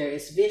Trinity, there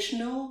is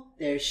Vishnu,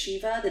 there's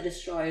Shiva, the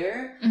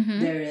destroyer,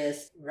 there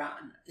is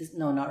Rama.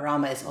 No, not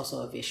Rama is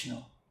also a Vishnu.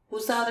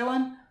 Who's the other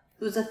one?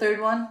 Who's the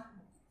third one?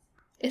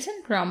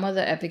 Isn't Rama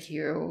the epic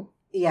hero?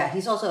 Yeah,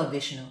 he's also a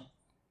Vishnu.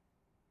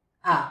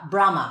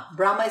 Brahma.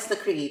 Brahma is the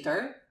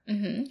creator.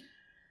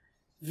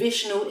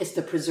 Vishnu is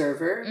the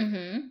preserver.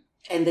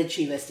 And then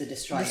Shiva is the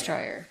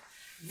destroyer.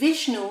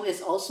 Vishnu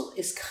is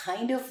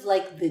kind of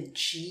like the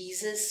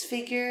Jesus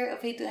figure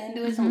of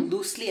Hinduism,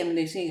 loosely. I'm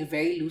using it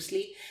very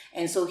loosely.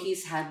 And so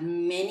he's had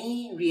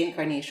many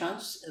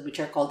reincarnations, which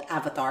are called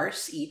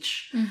avatars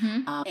each.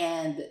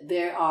 And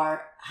there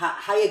are,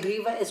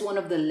 Hayagriva is one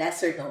of the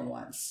lesser known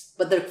ones.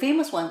 But the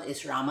famous one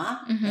is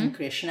Rama and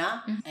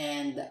Krishna.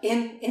 And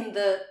in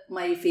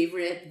my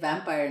favorite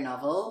vampire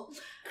novel,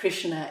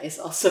 Krishna is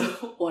also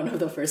one of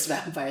the first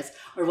vampires,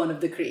 or one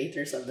of the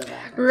creators of the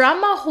vampires.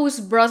 Rama, whose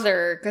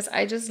brother, because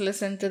I just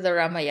listened to the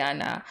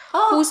Ramayana,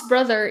 whose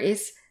brother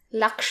is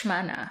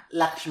Lakshmana.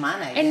 Yes.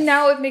 And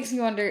now it makes me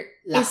wonder,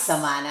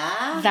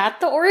 Laksamana? Is that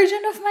the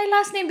origin of my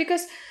last name?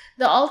 Because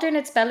the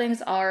alternate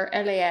spellings are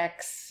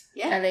LAX,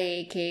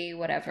 LAK,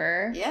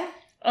 whatever. Yeah.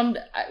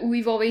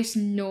 We've always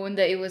known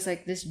that it was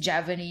like this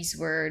Javanese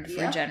word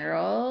for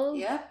general.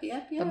 Yep.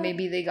 But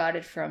maybe they got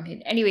it from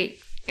him. Anyway,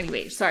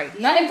 sorry. Yes.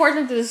 Not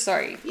important to the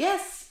story.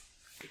 Yes.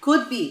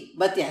 Could be.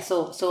 But yeah,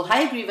 so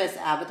Hayagriva is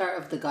the avatar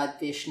of the god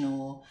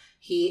Vishnu.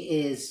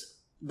 He is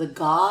the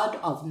god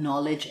of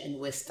knowledge and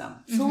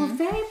wisdom. So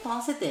very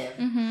positive.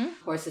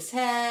 Horse's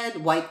head,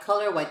 white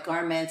color, white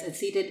garments, and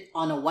seated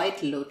on a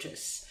white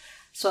lotus.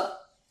 So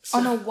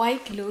on a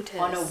white lotus.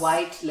 On a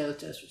white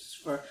lotus, which is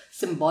for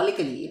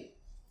symbolically,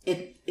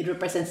 it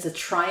represents the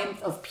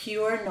triumph of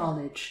pure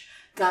knowledge,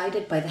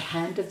 guided by the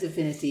hand of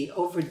divinity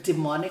over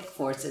demonic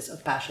forces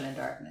of passion and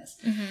darkness.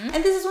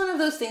 And this is one of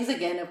those things,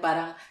 again,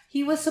 parang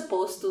he was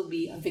supposed to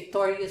be a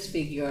victorious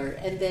figure,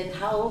 and then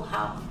how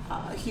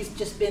he's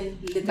just been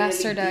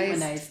literally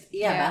demonized.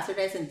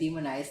 Bastardized and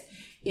demonized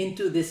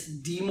into this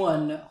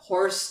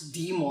horse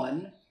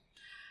demon.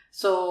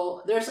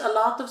 So there's a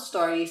lot of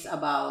stories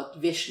about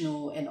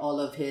Vishnu and all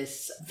of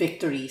his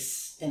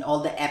victories and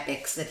all the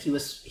epics that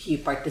he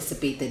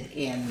participated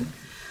in,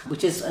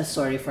 which is a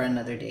story for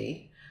another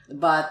day.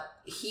 But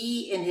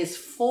he, in his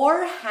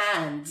 4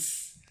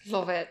 hands,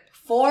 love it.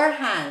 4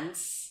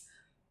 hands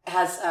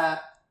has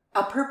a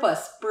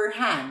purpose per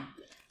hand.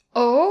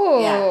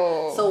 Oh.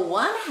 Yeah. So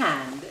one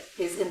hand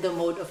is in the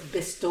mode of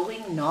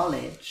bestowing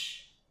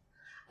knowledge.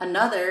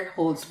 Another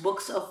holds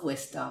books of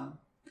wisdom.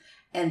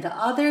 And the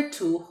other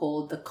two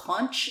hold the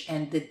conch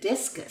and the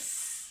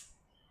discus.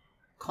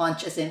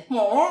 Conch as in...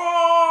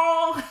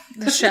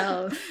 The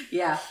shell.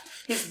 Yeah.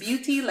 His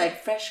beauty,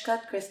 like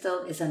fresh-cut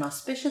crystal, is an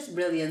auspicious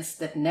brilliance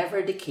that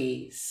never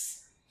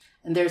decays.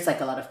 And there's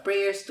like a lot of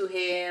prayers to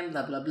him,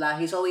 blah, blah, blah.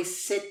 He's always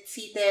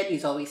seated.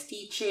 He's always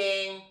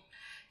teaching.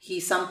 He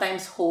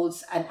sometimes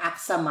holds an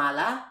aksa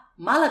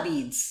mala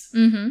beads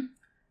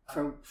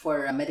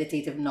for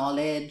meditative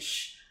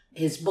knowledge.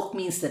 His book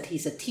means that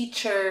he's a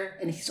teacher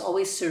and he's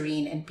always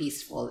serene and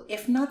peaceful,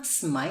 if not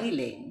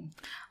smiling.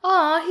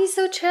 Aw, he's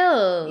so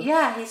chill.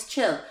 Yeah, he's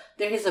chill.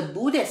 There is a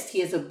Buddhist. He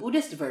has a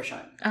Buddhist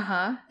version.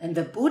 Uh-huh. And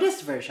the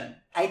Buddhist version,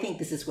 I think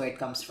this is where it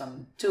comes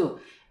from too.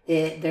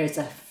 There's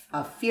a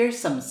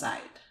fearsome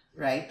side,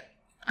 right?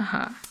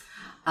 Uh-huh.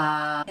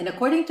 And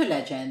according to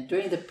legend,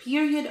 during the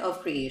period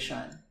of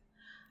creation,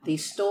 they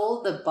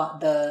stole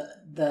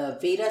the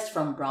Vedas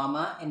from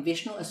Brahma, and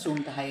Vishnu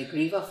assumed the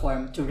Hayagriva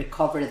form to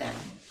recover them.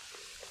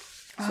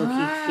 So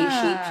he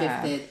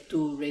shape-shifted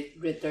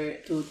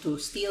to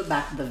steal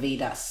back the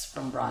Vedas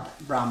from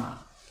Brahma.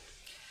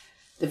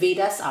 The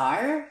Vedas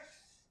are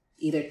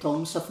either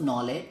tomes of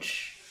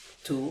knowledge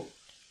to...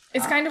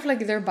 It's kind of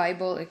like their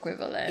Bible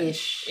equivalent.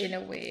 Ish. In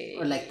a way.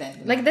 Or like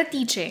that. Like the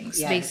teachings,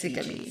 Yeah,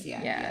 basically. the teachings.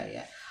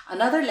 Yeah.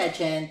 Another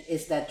legend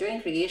is that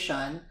during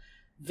creation,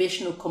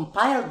 Vishnu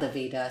compiled the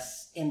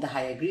Vedas in the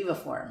Hayagriva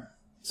form.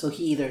 So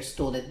he either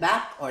stole it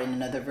back, or in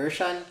another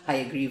version,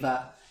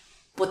 Hayagriva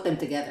put them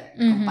together,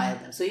 compiled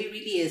them. So he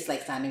really is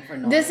like standing for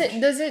knowledge.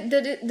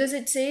 Does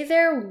it say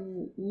there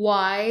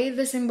why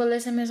the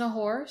symbolism is a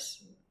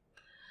horse?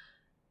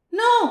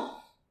 No.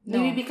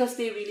 Maybe because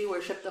they really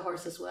worship the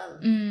horse as well.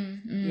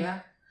 Yeah.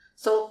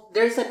 So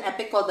there's an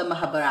epic called the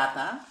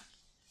Mahabharata,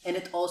 and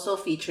it also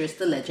features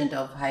the legend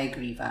of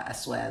Hayagriva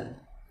as well.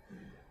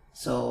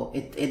 So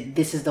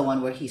this is the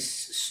one where he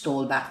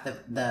stole back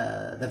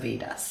the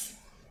Vedas.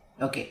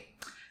 Okay.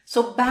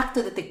 So back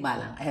to the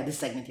Tikbalang. I have this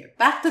segment here.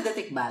 Back to the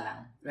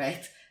Tikbalang,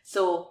 right?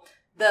 So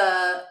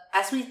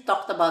as we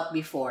talked about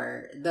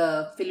before,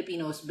 the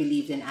Filipinos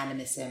believed in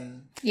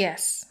animism.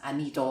 Yes.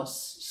 Anitos,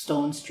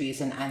 stones, trees,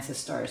 and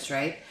ancestors,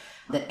 right?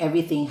 That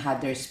everything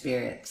had their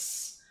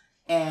spirits.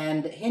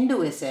 And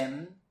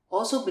Hinduism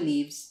also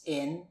believes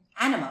in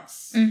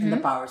animals, in the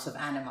powers of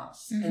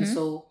animals. And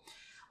so,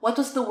 what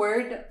was the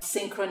word?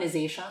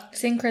 Synchronization?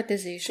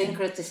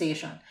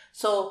 Syncretization.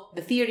 So,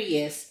 the theory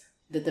is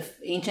that the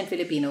ancient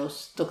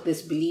Filipinos took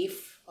this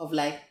belief of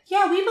like,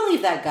 yeah, we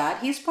believe that God,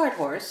 he's part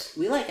horse.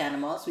 We like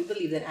animals. We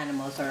believe that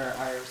animals are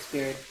our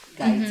spirit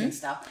guides and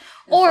stuff.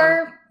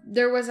 And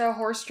there was a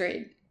horse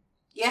trade.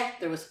 Yeah,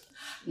 there was.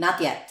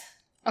 Not yet.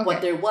 Okay.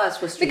 What there was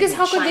trade because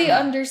how with could China. they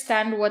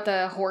understand what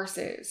a horse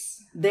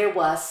is? There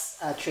was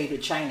a trade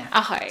with China.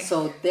 Okay.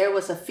 So there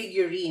was a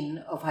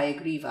figurine of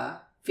Hayagriva,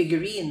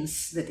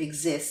 figurines that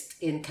exist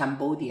in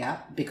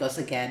Cambodia because,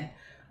 again,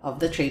 of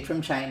the trade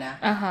from China.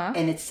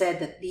 And it said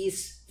that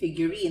these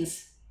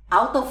figurines,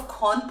 out of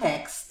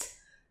context,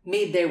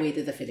 made their way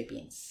to the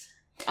Philippines.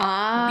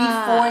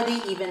 Before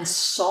they even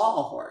saw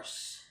a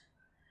horse.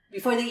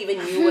 Before they even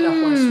knew what a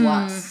horse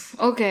was.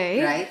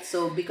 Okay. Right?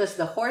 So because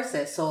the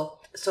horses...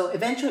 So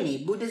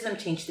eventually, Buddhism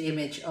changed the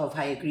image of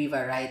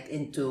Hayagriva, right,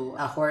 into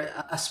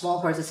a small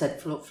horse that said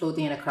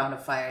floating in a crown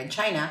of fire. In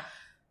China,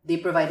 they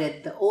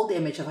provided the old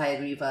image of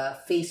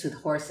Hayagriva faced with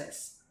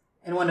horses.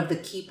 And one of the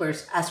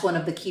keepers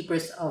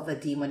of a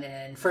demon in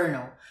an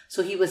inferno.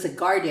 So he was a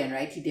guardian,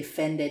 right? He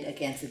defended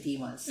against the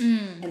demons.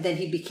 And then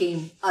he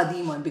became a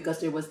demon because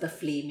there was the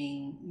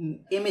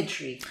flaming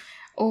imagery.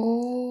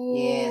 Oh.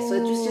 Yeah, so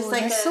it was just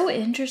like... That's so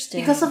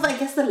interesting. Because of, I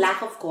guess, the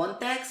lack of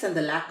context and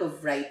the lack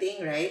of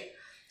writing, right?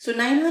 So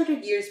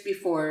 900 years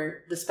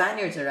before the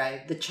Spaniards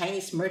arrived, the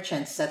Chinese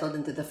merchants settled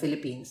into the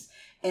Philippines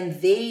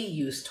and they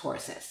used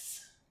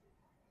horses.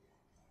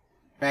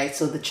 Right?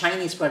 So the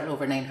Chinese brought it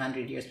over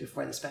 900 years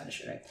before the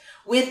Spanish arrived.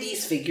 With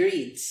these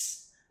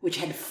figurines, which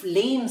had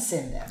flames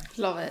in them.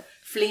 Love it.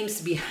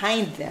 Flames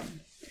behind them.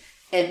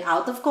 And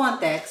out of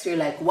context, you're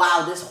like,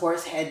 wow, this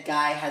horse head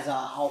guy has a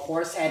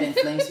horse head and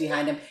flames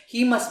behind him.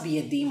 He must be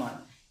a demon.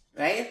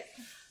 Right?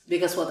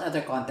 Because what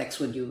other context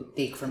would you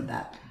take from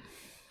that?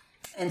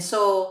 And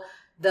so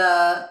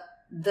the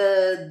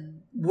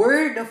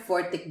word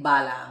for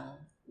Tikbalang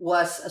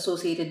was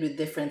associated with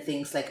different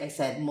things, like I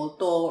said,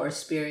 multo or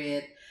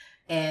spirit.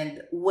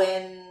 And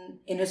when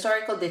in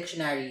historical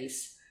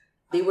dictionaries,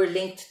 they were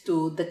linked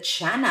to the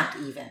Tiyanak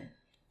even.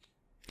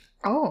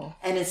 Oh.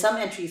 And in some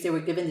entries, they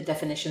were given the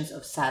definitions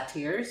of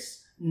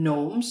satyrs,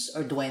 gnomes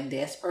or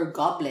duendes, or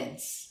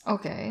goblins.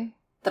 Okay.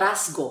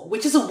 Trasgo,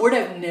 which is a word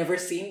I've never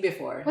seen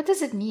before. What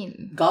does it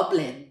mean?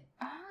 Goblin.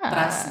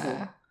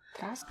 Trasgo.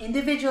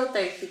 Individual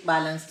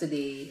Tikbalangs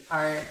today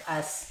are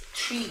as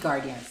tree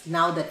guardians,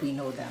 now that we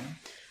know them.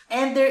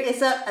 And there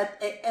is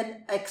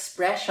an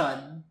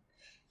expression,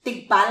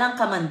 Tikbalang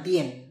ka man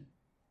din,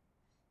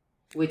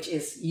 which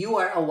is, you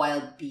are a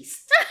wild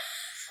beast.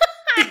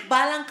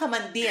 Tikbalang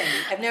Kamandin.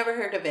 I've never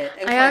heard of it.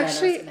 I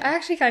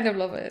actually kind of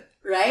love it.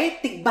 Right?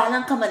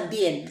 Tikbalang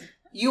Kamandin.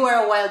 You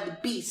are a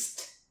wild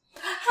beast.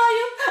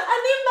 Hayop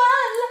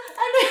animal.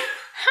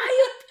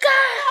 Hayop ka!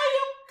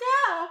 Hayop ka.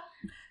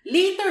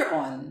 Later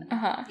on,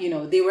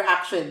 they were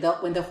actually,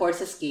 when the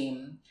horses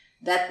came,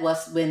 that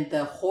was when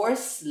the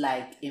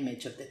horse-like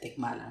image of the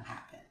Tikbalang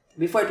happened.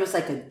 Before, it was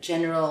like a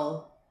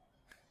general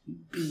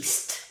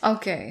beast.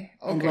 Okay.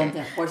 And when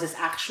the horses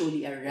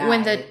actually arrived.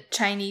 When the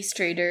Chinese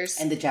traders.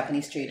 And the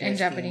Japanese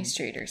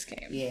traders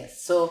came.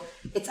 Yes. So,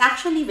 it's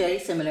actually very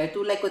similar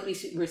to like what we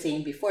were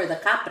saying before, the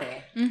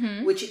capre,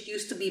 which it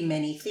used to be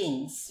many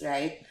things,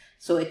 right?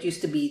 So, it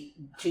used to be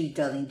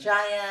tree-dwelling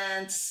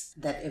giants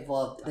that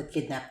evolved, that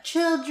kidnapped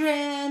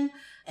children.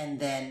 And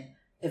then,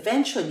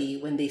 eventually,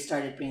 when they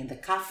started bringing the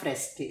Kafre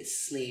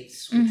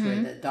slaves, which were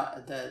the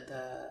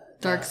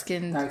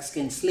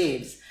dark-skinned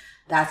slaves,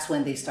 that's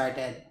when they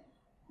started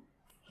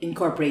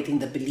incorporating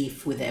the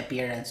belief with the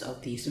appearance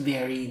of these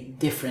very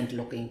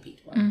different-looking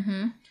people.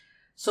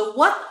 So,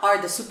 what are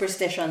the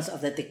superstitions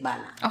of the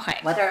Tikbalang? Okay.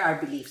 What are our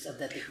beliefs of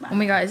the Tikbalang? Oh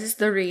my God, is this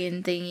the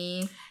rain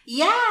thingy?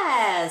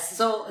 Yes!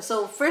 So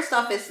first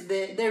off, is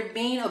their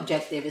main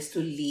objective is to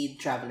lead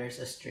travelers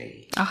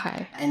astray.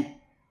 Okay.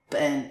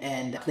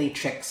 And play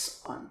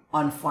tricks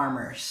on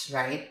farmers,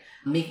 right?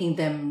 Making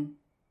them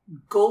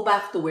go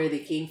back to where they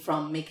came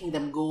from, making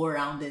them go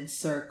around in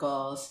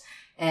circles.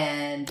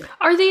 And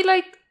are they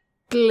like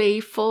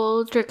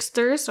playful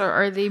tricksters, or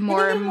are they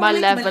more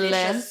malevolent?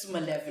 Like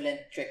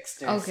malevolent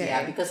tricksters. Okay.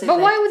 Yeah, because but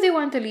why would they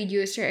want to lead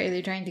you astray? Are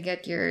they trying to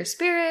get your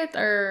spirit,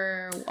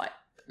 or what?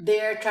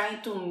 They're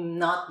trying to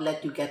not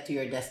let you get to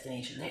your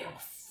destination. They'll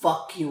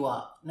fuck you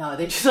up. No,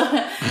 I think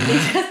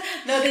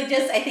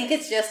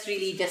it's just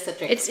really just a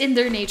trick. It's in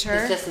their nature.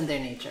 It's just in their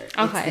nature.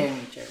 Okay. It's their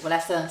nature. Well,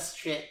 that's a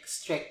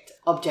strict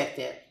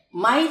objective.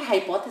 My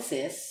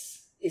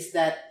hypothesis is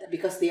that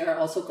because they are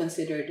also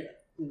considered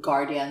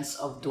guardians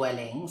of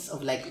dwellings,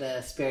 of like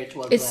the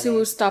spiritual it's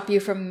dwellings. to stop you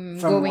from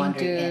going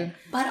to... In.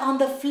 But on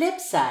the flip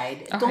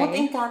side, don't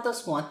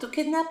Encantos want to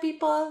kidnap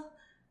people?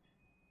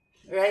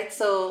 Right?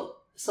 So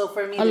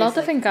for me, a lot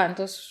of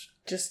Encantos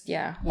just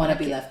want to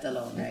be left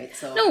alone, right?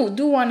 So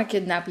do want to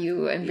kidnap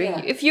you and bring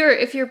you if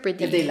you're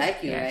pretty. If they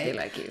like you, right? If they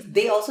like you.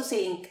 They also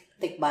say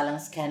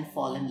Tikbalangs can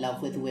fall in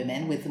love with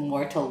women, with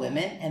mortal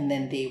women, and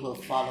then they will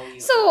follow you.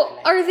 So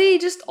are they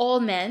just all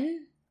men?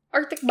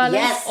 Or Tikbalangs?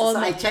 Yes, all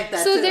so men? I checked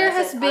that so too. there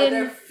has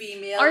been.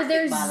 Are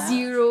there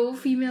zero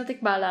female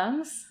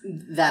Tikbalangs?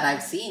 That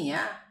I've seen,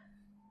 yeah.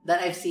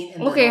 That I've seen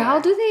in the Okay, lore.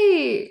 how do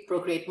they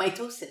procreate?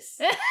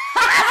 Mitosis.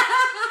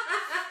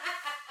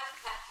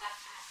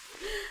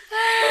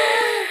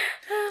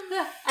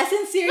 As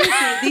in, seriously,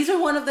 these are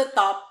one of the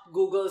top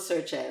Google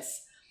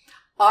searches.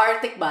 Are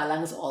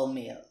Tikbalangs all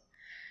male?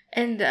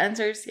 And the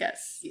answer is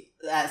yes.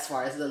 As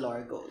far as the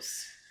lore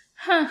goes.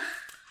 Huh.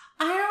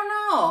 I don't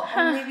know.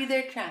 Or maybe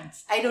they're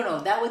trans. I don't know.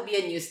 That would be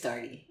a new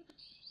story.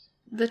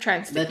 The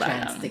trans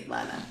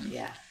Tikbalang.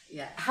 Yeah.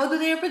 How do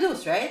they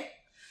reproduce, right?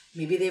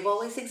 Maybe they've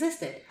always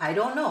existed. I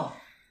don't know.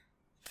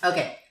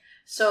 Okay.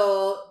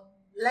 So,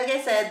 like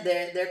I said,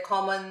 their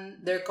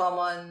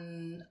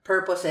common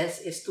purposes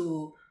is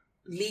to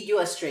lead you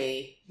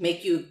astray,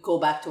 make you go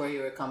back to where you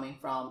were coming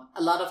from.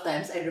 A lot of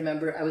times, I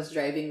remember I was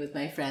driving with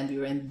my friend. We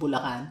were in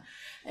Bulacan.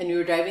 And we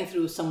were driving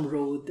through some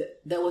road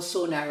that was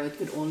so narrow it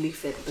could only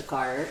fit the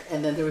car.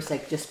 And then there was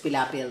like just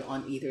pilapil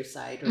on either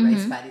side, or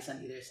rice paddies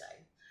on either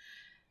side.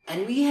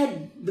 And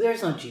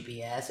there's no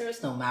GPS, there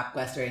was no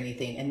MapQuest or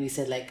anything. And we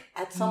said like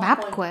at some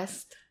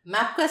point...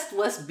 MapQuest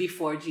was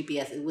before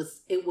GPS.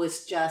 It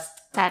was just...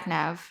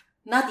 SatNav.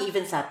 Not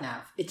even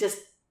SatNav. It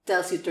just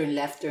tells you turn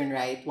left, turn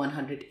right,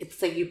 100.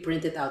 It's like you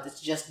print it out. It's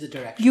just the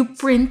directions. You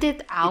print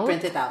it out? You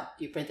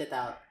print it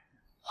out.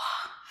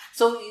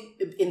 So,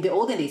 in the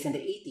olden days, in the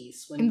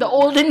 80s... In the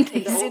olden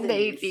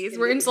days,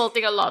 we're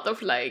insulting a lot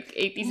of, like,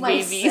 80s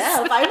babies.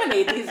 Myself, I'm an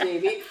 80s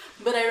baby.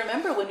 But I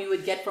remember when we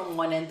would get from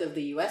one end of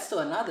the US to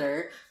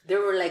another,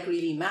 there were, like,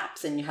 really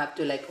maps. And you have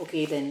to, like,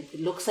 okay, then it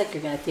looks like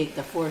you're going to take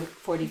the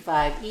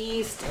 445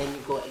 east, and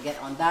you go get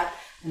on that.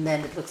 And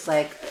then it looks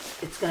like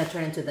it's going to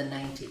turn into the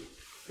 90.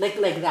 Like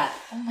that.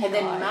 Oh my and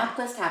then God.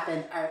 MapQuest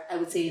happened, I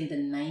would say, in the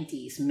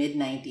 90s,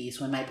 mid-90s,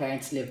 when my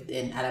parents lived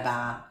in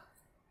Alabama.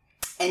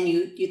 And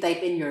you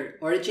type in your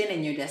origin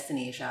and your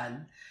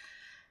destination,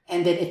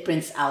 and then it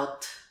prints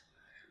out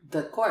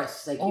the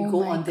course. Like you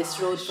go on this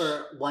road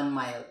for 1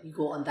 mile, you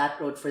go on that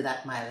road for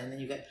that mile, and then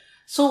you get...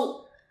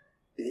 So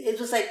it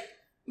was like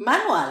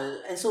manual,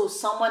 and so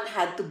someone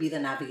had to be the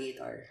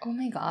navigator. Oh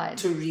my God.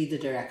 To read the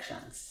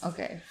directions.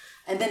 Okay.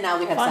 And then now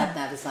we have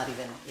SatNav. It's not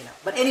even,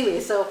 But anyway,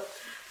 so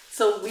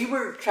we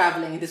were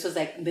traveling, and this was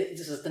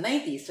the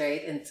 90s,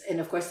 right? And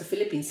of course, the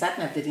Philippines,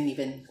 SatNav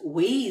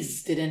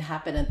Waze didn't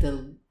happen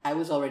until I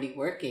was already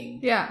working.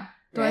 Yeah,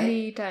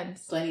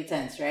 2010s. Right?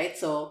 2010s, right?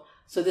 So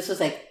So this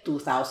was like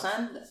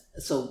 2000.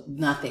 So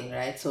nothing,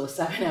 right? So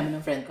sabi namin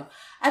ng friend ko,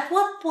 at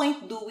what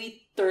point do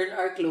we turn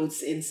our clothes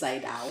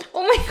inside out?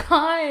 Oh my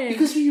God.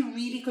 Because we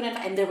really couldn't,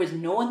 and there was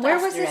no one to Where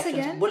ask was this directions.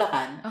 again?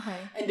 Bulacan. Okay.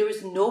 And there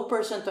was no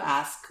person to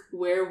ask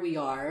where we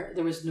are.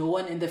 There was no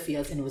one in the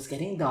fields, and it was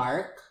getting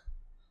dark.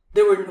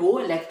 There were no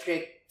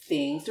electric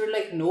things. There were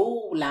like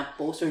no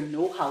lampposts or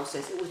no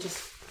houses. It was just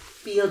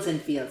fields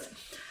and fields.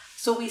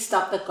 So we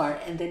stopped the car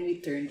and then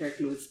we turned our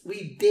clothes.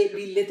 We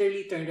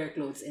literally turned our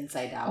clothes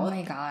inside out. Oh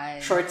my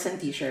God. Shorts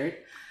and t-shirt.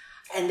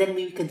 And then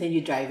we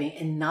continued driving,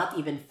 and not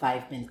even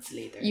 5 minutes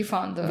later, We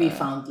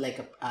found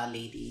like a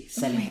lady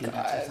selling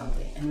peanuts or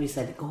something. And we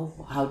said,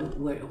 how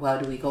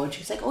do we go? And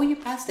she's like, oh, you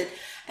passed it.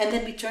 And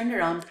then we turned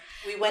around.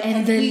 We went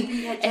and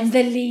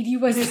the lady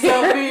was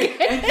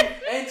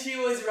and she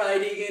was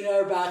riding in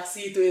our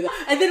backseat with us.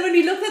 And then when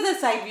we looked at the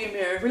side view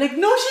mirror, we're like,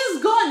 no,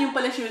 she's gone. Yung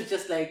pala, she was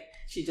just like,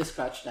 she just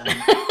crouched down.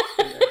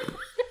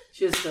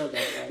 She was still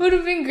there, right? Would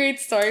have been a great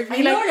story.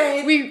 I know,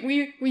 right?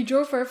 We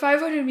drove for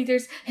 500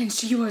 meters and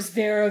she was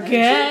there And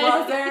again. she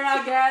was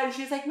there again.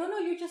 She's like, no,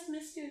 you just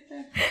missed your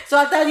turn. So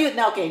I'll tell you,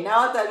 now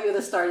I'll tell you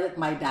the story that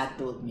my dad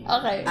told me.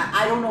 Okay.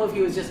 I don't know if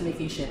he was just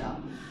making shit up.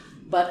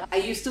 But I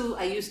used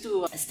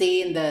to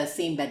stay in the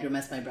same bedroom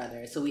as my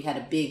brother. So we had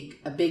a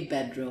big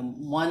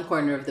bedroom. One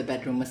corner of the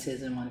bedroom was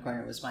his and one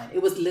corner was mine.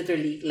 It was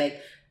literally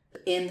like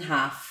in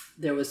half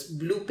there was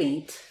blue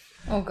paint.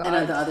 Oh God. And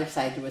on the other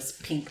side there was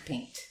pink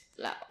paint.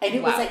 And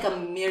it was like a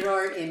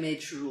mirror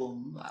image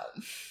room. Wow.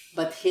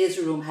 But his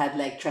room had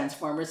like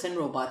Transformers and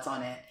robots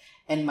on it.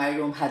 And my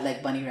room had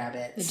like bunny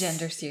rabbits. The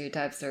gender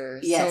stereotypes are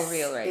Yes, so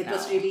real right now.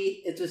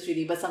 It was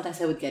really, but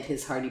sometimes I would get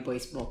his Hardy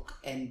Boys book.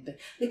 And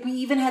like we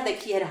even had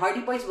he had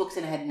Hardy Boys books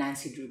and I had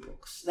Nancy Drew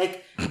books.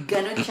 Like,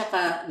 ganun siya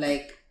ka,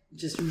 like,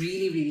 just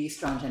really, really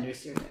strong gender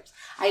stereotypes.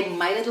 I had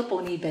My Little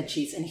Pony bed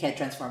sheets and he had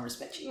Transformers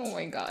bed sheets. Oh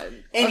my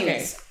God.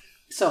 Anyways,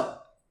 so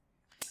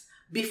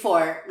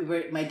before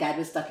my dad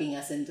was tucking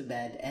us into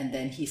bed, and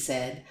then he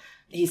said,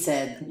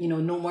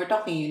 no more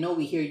talking.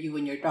 We hear you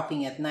when you're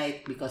talking at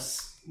night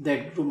because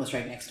their room was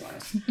right next to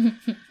ours.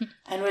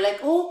 And we're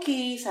like,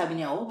 okay. Sabi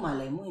niya,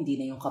 malay mo, hindi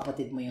na yung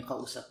kapatid mo yung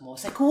kausap mo.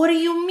 It's like, what do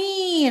you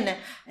mean?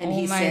 And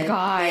he said,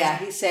 God. Yeah,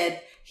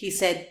 he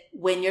said,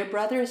 when your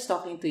brother is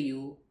talking to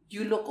you,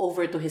 you look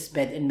over to his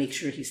bed and make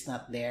sure he's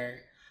not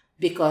there.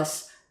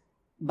 Because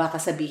baka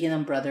sabihin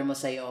ng brother mo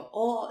sa'yo,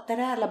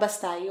 tara,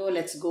 labas tayo,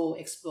 let's go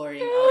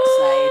exploring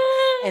outside.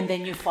 And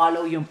then you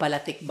follow yung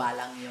pala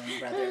tikbalang yung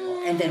brother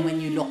mo. And then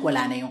when you look,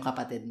 wala na yung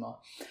kapatid mo.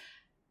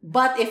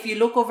 But if you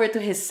look over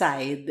to his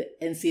side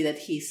and see that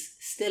he's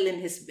still in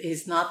his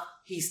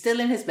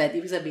bed,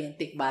 ibig sabihin,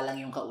 tikbalang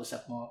yung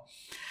kausap mo.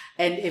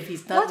 And if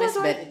he's not in his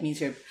bed, it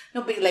means if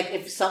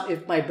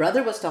my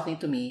brother was talking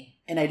to me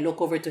and I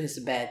look over to his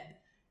bed,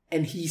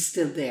 and he's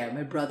still there.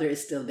 My brother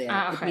is still there.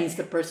 Okay. It means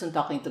the person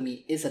talking to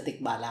me is a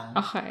tikbalang.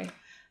 Okay.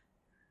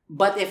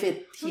 But if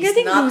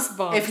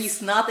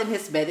he's not in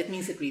his bed, it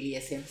means it really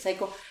is him.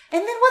 Psycho.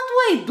 And then what do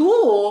I do?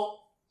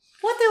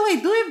 What do I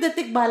do if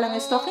the tikbalang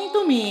is talking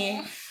to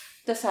me?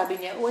 Tapos sabi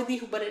niya, di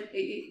ko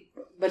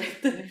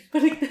baliktarin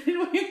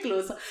mo yung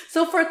clothes.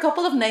 So for a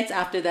couple of nights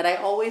after that,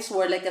 I always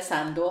wore like a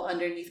sando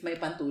underneath my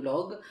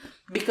pantulog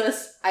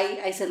because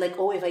I said like,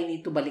 if I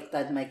need to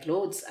baliktad my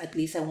clothes, at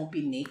least I won't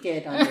be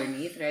naked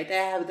underneath, right?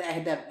 I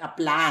had a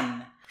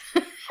plan.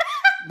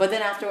 But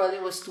then after all,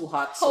 it was too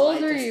hot. So How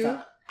old were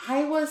you?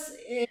 I was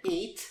 8.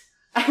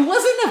 I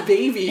wasn't a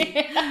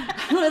baby.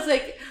 I was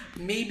like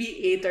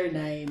maybe 8 or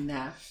 9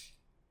 na.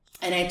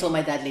 And I told my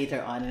dad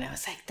later on, and I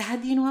was like,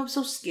 Dad, I'm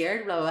so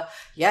scared, blah, blah.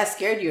 Yeah,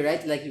 scared you, right?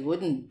 Like, you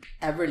wouldn't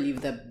ever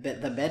leave the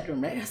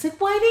bedroom, right? I was like,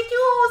 why did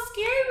you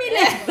scare me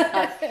like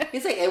that?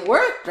 He's like, it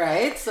worked,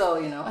 right?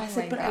 So, I was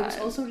like, but I was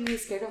also really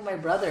scared of my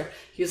brother.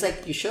 He was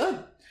like, you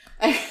should.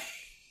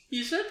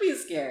 You should be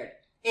scared.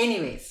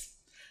 Anyways,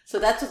 so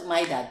that's what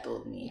my dad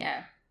told me.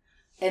 Yeah.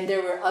 And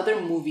there were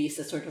other movies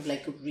that sort of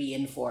like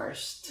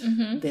reinforced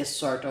this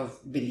sort of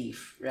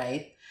belief,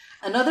 right?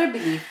 Another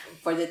belief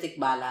for the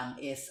tikbalang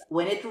is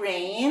when it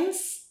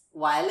rains,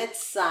 while it's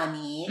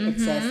sunny, it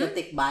says the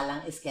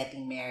tikbalang is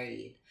getting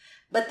married.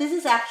 But this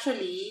is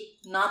actually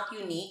not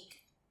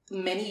unique.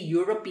 Many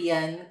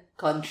European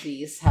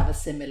countries have a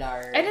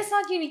similar... And it's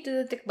not unique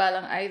to the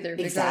tikbalang either.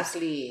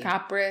 Exactly.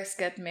 Capres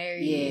get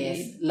married.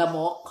 Yes.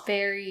 Lamok.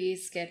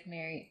 Fairies get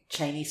married.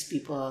 Chinese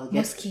people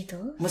get...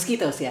 Mosquitoes?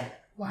 Mosquitoes, yeah.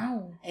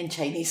 Wow. And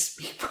Chinese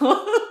people.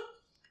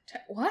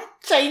 What?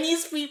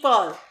 Chinese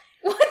people.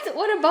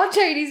 What about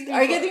Chinese people?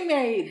 Are getting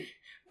married.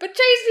 But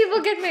Chinese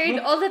people get married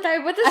all the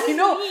time. What does this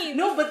mean?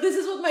 No, but this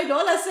is what my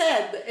Lola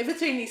said. If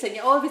it's raining, said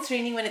niya, if it's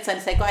raining when it's sunny.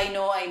 It's like, I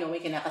know, may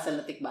kinakasal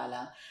na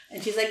tikbalang.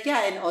 And she's like,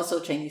 yeah, and also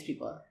Chinese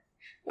people.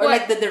 Or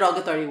like the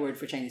derogatory word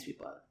for Chinese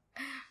people.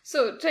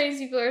 So Chinese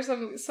people are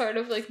some sort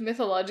of like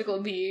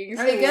mythological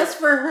beings. I guess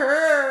for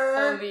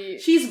her, Only...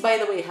 she's, by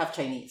the way, half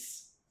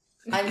Chinese.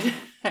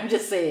 I'm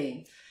just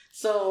saying.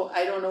 So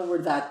I don't know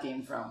where that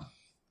came from.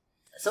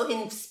 So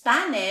in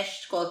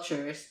Spanish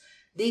cultures,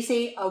 they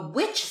say a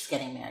witch is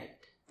getting married.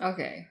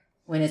 Okay.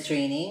 When it's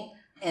raining.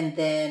 And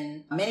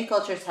then many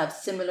cultures have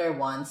similar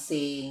ones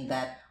saying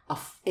that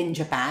in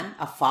Japan,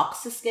 a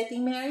fox is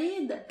getting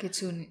married.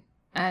 Kitsune.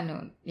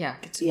 No. Yeah,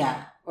 kitsune.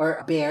 Yeah. Or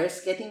a bear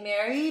is getting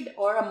married.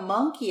 Or a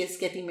monkey is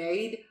getting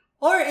married.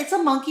 Or it's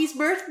a monkey's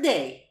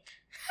birthday.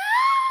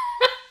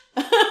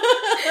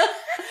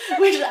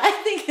 Which I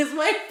think is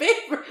my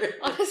favorite.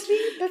 Honestly,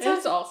 that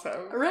sounds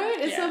awesome. Right?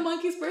 It's a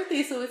monkey's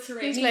birthday, so it's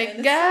raining. He's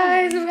like,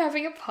 guys, I'm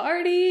having a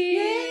party.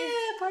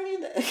 Yeah,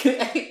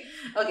 party.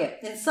 Okay,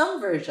 in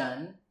some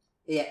version,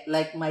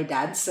 like my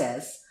dad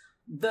says,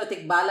 the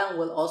Tikbalang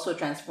will also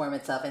transform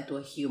itself into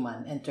a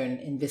human and turn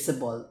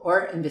invisible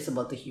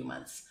to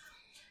humans.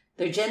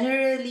 They're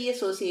generally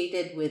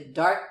associated with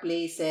dark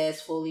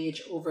places,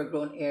 foliage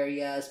overgrown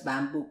areas,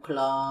 bamboo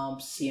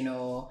clumps,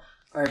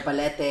 or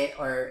balete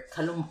or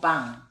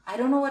kalumpang. I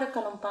don't know what a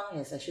kalumpang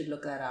is. I should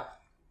look that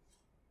up.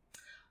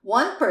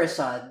 One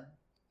person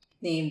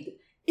named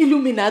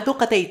Iluminado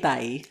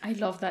Kataytay. I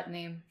love that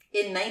name.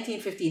 In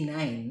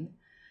 1959,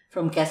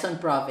 from Quezon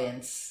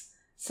Province,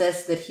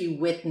 says that he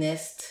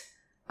witnessed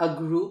a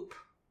group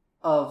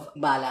of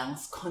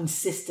balangs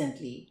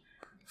consistently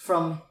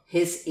from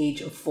his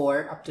age of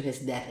 4 up to his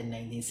death in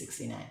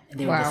 1969. And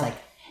they were just like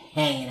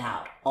hanging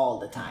out all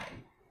the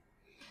time.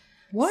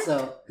 What?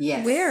 So,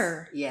 yes.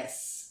 Where?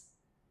 Yes.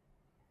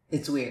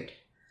 It's weird.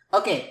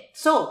 Okay,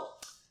 so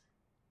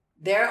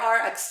there are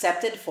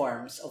accepted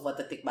forms of what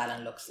the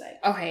Tikbalang looks like.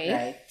 Okay.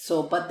 Right?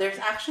 So, but there's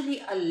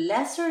actually a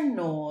lesser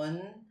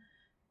known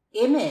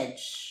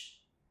image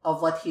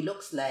of what he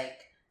looks like.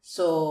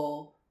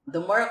 So,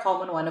 the more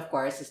common one, of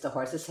course, is the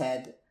horse's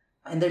head.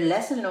 And the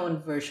lesser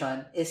known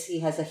version is he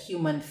has a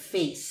human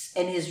face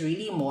and is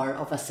really more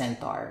of a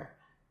centaur.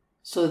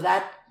 So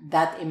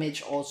that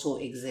image also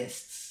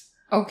exists.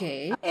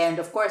 Okay. And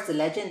of course, the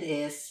legend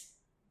is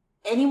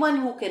anyone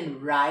who can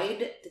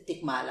ride the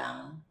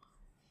Tikbalang,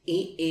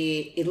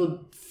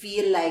 it'll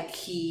feel like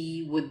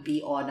he would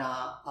be on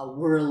a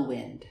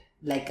whirlwind,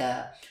 like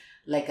a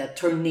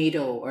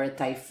tornado or a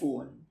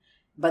typhoon.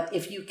 But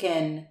if you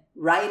can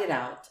ride it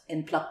out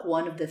and pluck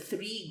one of the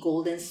 3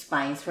 golden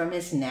spines from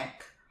his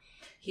neck,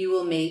 he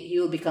will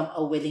become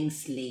a willing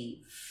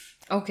slave.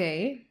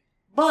 Okay.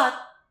 But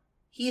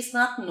he is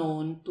not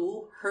known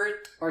to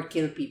hurt or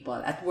kill people.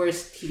 At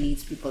worst, he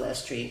leads people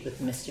astray with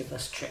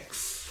mischievous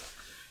tricks.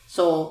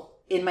 So,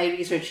 in my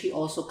research, he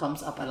also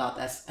comes up a lot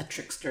as a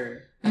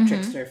trickster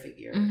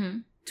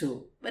figure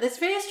too. But it's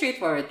very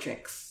straightforward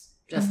tricks,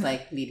 just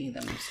like leading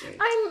them astray.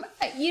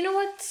 You know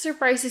what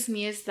surprises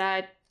me is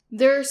that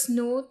there's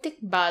no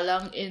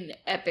Tikbalang in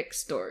epic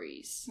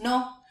stories.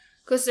 No.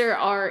 Because there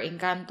are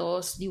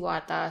encantos,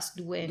 diwatas,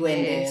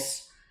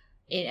 duendes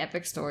in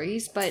epic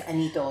stories, but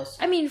Anitos.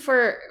 I mean,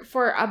 for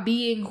a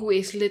being who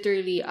is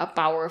literally a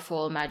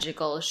powerful,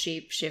 magical,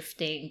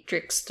 shape-shifting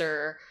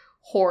trickster,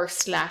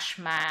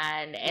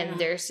 horse/man, and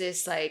there's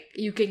this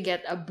you can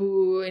get a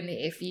boon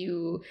if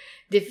you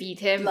defeat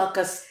him. Like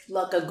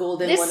a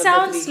golden. This one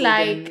sounds of the 3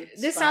 like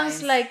golden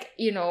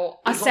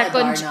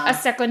spines. a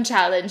second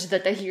challenge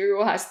that a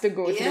hero has to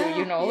go through.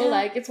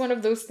 Yeah. It's one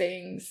of those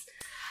things.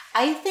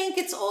 I think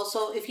it's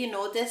also, if you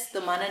notice, the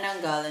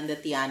Manananggal and the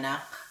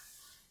Tiyanak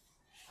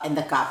and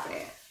the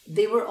Capre,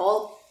 they were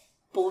all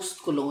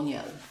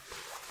post-colonial.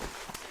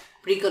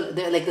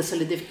 They're like the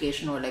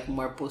solidification or like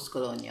more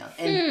post-colonial.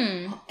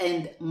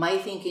 And my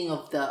thinking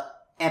of the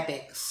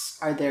epics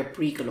are their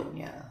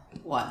pre-colonial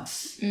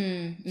ones.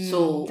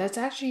 So that's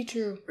actually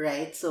true.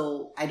 Right?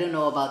 So I don't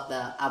know about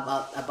the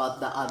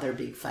other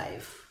big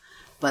 5.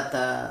 But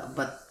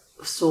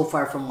so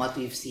far from what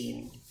we've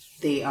seen,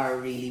 they are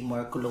really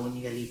more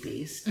colonially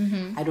based.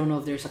 I don't know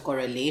if there's a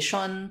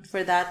correlation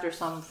for that or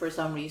for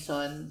some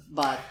reason,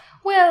 but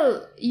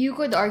well, you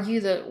could argue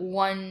that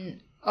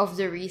one of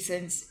the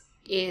reasons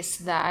is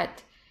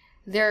that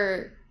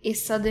there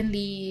is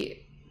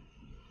suddenly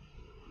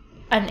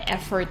an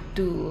effort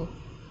to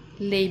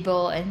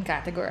label and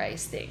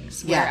categorize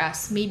things,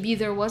 whereas maybe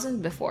there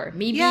wasn't before.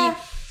 Maybe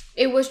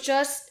it was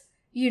just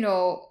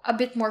a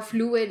bit more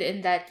fluid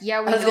in that, we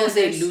know I was going to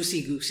say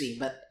loosey-goosey,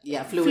 but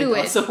fluid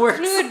also works.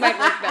 Fluid might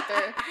work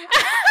better.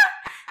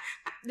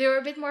 They were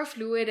a bit more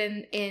fluid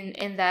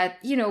in that,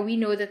 we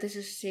know that this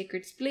is a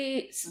sacred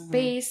space,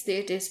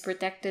 it is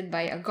protected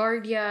by a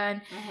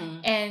guardian,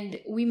 and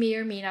we may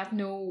or may not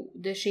know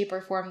the shape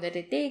or form that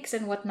it takes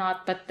and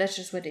whatnot, but that's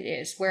just what it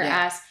is.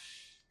 Whereas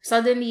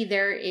suddenly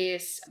there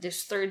is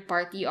this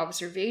third-party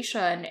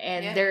observation,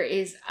 and there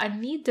is a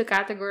need to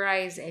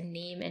categorize and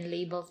name and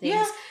label things.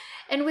 Yeah.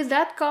 And with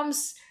that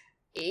comes,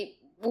 an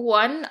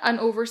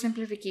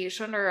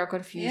oversimplification or a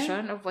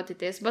confusion of what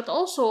it is. But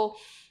also,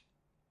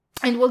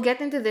 and we'll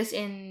get into this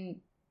in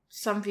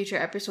some future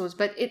episodes,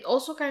 but it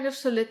also kind of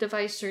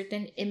solidifies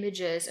certain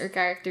images or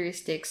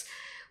characteristics,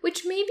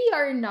 which maybe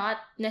are not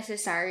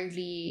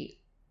necessarily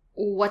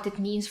what it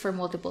means for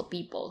multiple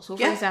people. So,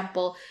 for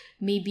example,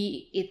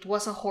 maybe it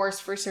was a horse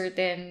for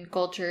certain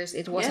cultures,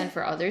 it wasn't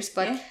for others,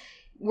 but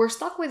we're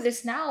stuck with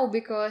this now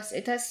because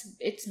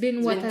it's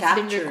been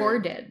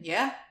recorded.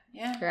 Yeah.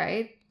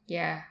 Right?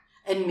 Yeah.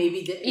 And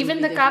maybe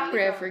even the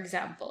Capre, for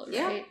example,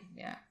 right?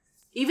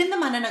 Even the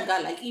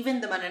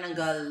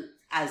manananggal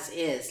as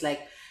is,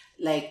 like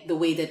the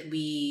way that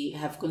we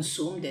have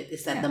consumed it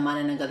is that the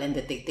manananggal and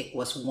the tiktik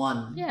was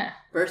one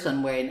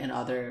person, wherein in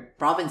other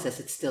provinces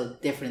it's still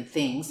different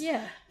things.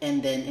 Yeah.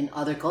 And then in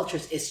other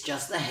cultures it's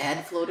just a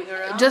head floating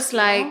around. Just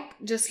like,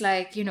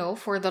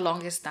 for the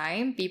longest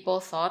time, people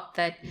thought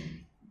that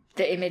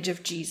the image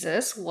of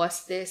Jesus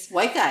was this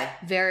white guy.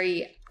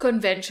 Very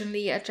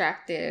conventionally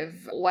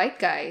attractive white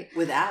guy.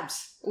 With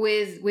abs.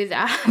 With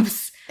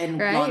abs. And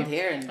blonde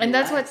hair. And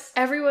that's what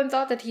everyone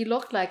thought that he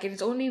looked like. And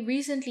it's only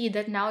recently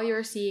that now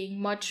you're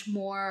seeing much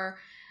more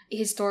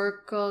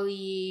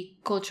historically,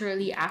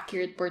 culturally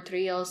accurate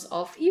portrayals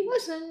of he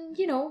wasn't,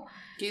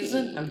 he's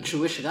a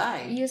Jewish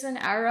guy. He is an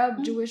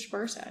Arab Jewish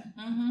person.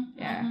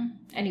 Yeah.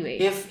 Anyway.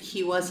 If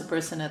he was a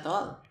person at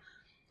all.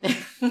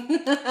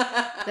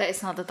 That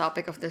is not the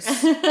topic of this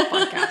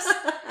podcast.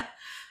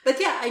 But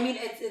yeah, I mean,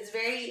 it's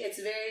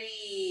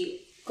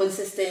very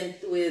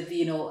consistent with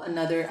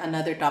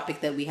another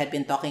topic that we had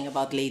been talking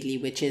about lately,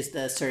 which is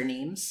the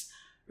surnames,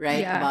 right?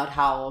 Yeah. About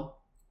how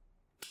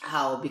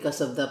because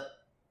of the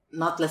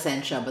not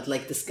Placentia, but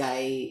like this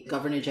guy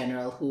Governor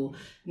General who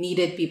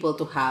needed people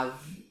to have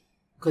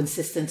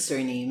consistent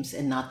surnames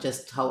and not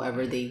just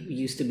however they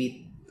used to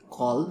be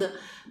called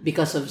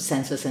because of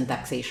census and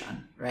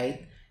taxation,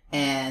 right?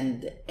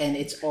 And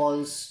it's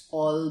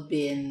all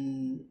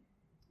been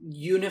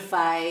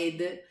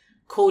unified,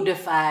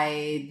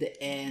 codified,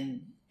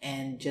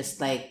 and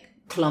just like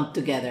clumped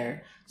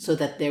together so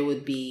that there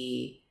would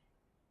be,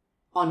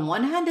 on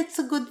one hand, it's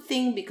a good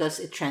thing because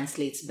it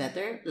translates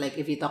better. Like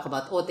if you talk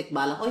about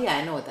Tikbalang, oh yeah,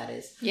 I know what that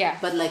is. Yeah.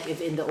 But like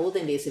if in the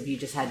olden days, if you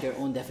just had your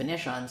own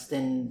definitions,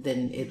 then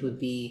it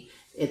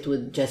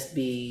would just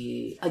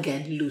be,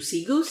 again,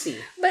 loosey-goosey.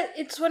 But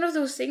it's one of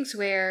those things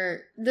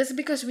where that's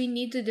because we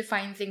need to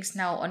define things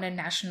now on a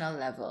national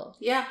level.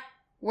 Yeah.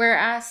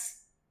 Whereas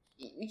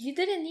you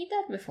didn't need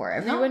that before.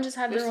 Everyone just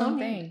had their own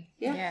thing.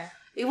 Yeah.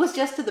 It was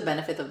just to the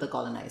benefit of the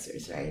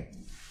colonizers, right?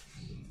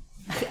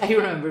 I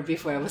remember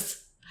before I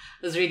was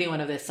reading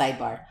one of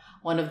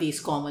these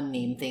common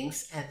name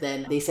things, and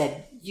then they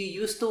said you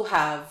used to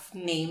have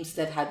names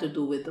that had to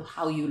do with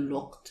how you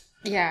looked.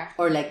 Yeah.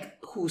 Or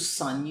like whose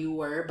son you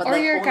were. But or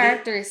like your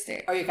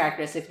characteristics. Or your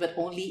characteristics, but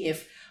only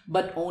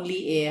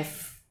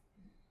if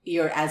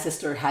your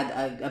ancestor had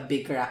a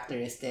big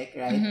characteristic,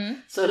 right? Mm-hmm.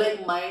 So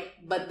like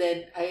but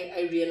then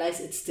I realized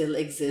it still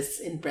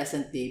exists in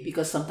present day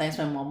because sometimes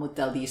my mom would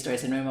tell these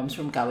stories, and my mom's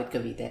from Kawit,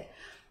 Cavite.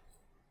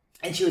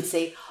 And she would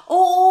say,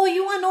 oh,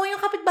 yung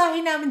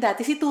kapitbahay namin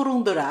dati, si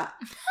Turong Dura.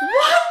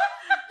 What?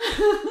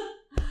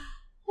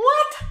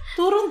 What?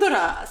 Turong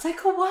Dura? It's like,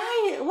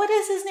 why? What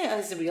is his name?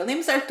 His real name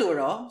is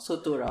Arturo.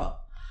 So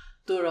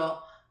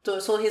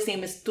so his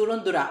name is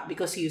Turong Dura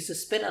because he used to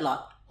spit a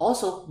lot.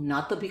 Also,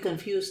 not to be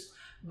confused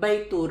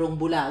by Turong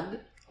Bulag.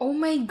 Oh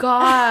my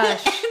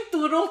gosh. And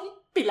Turong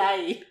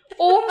Pilay.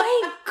 Oh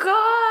my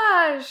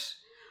gosh.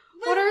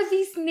 What are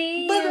these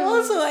names? But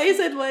also, I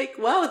said like,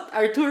 wow,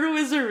 Arturo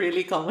is a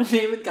really common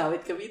name in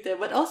Kawit, Cavite.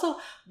 But also,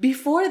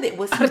 before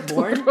was he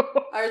born?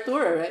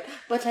 Arturo, right?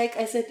 But like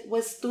I said,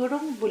 was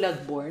Turong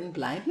Bulag born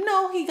blind?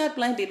 No, he got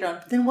blind later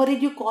on. Then what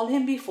did you call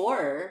him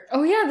before?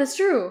 Oh yeah, that's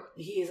true.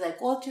 He's like,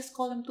 well, just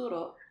call him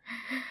Turo.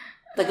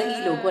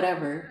 Taga-ilog,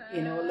 whatever,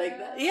 like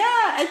that.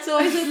 Yeah, and so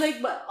I said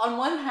like, but on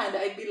one hand,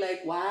 I'd be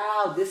like,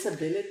 wow, this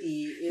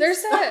ability is...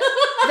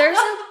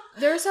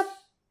 There's a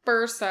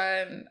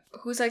person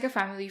who's like a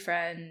family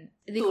friend.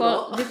 They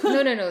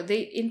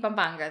in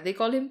Pampanga they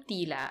call him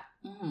Tila.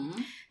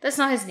 Mm-hmm. That's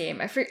not his name.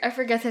 I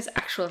forget his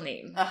actual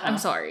name. Uh-huh. I'm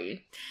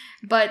sorry,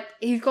 but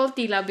he's called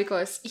Tila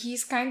because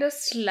he's kind of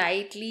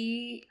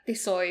slightly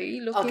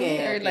tisoy looking,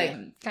 or like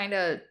kind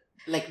of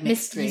like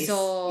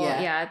mestizo,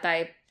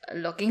 type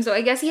looking. So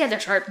I guess he had a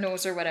sharp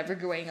nose or whatever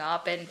growing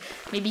up, and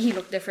maybe he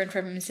looked different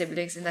from his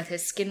siblings in that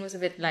his skin was a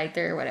bit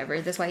lighter or whatever.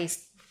 That's why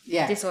he's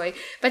tisoy.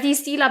 But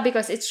he's Tila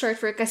because it's short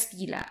for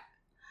Castilla.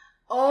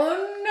 Oh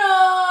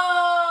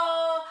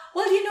no!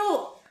 Well,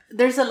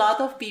 there's a lot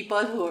of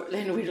people who,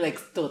 and we're like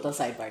total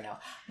sidebar now,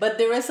 but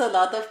there is a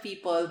lot of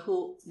people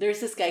who, there's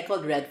this guy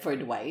called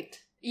Redford White.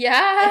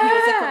 Yeah. And he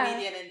was a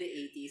comedian in the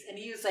 80s. And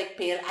he was like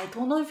pale. I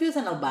don't know if he was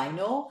an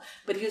albino,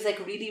 but he was like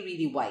really,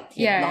 really white.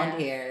 He had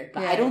blonde hair.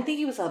 But I don't think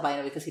he was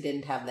albino because he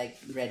didn't have like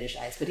reddish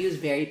eyes, but he was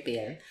very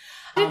pale.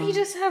 Did he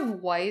just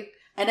have white?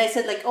 And I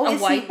said like, oh, is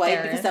he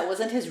white? Because that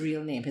wasn't his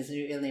real name. His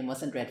real name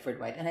wasn't Redford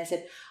White. And I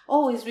said,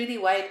 oh, he's really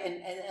white.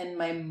 And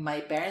my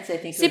parents, I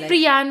think,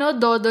 Cipriano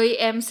Dodoy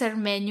M.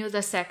 Cermeño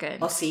II.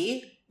 Oh,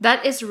 see?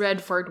 That is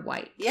Redford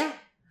White. Yeah.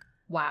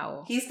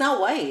 Wow. He's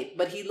not white,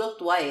 but he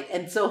looked white.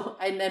 And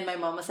then my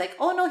mom was like,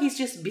 oh no, he's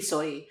just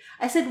Bisoy.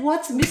 I said,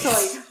 what's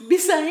Bisoy?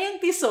 Bisayang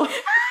Tisoy.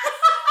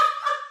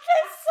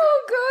 That's so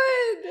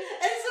good.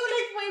 And so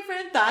like my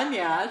friend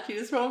Tanya,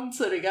 she's from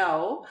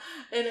Surigao.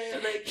 And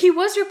he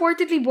was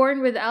reportedly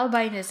born with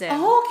albinism.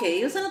 Oh, okay.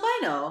 He was an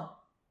albino.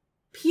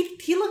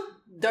 He looked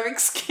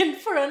dark-skinned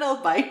for an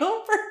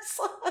albino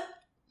person.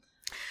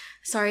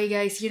 Sorry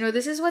guys,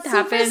 this is what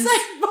happens.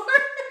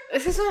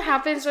 This is what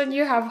happens when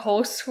you have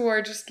hosts who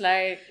are just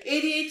like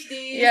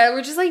ADHD. Yeah,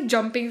 we're just like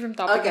jumping from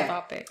topic to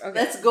topic. Okay.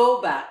 Let's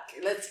go back.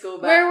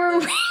 Where were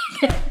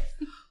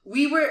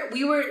we?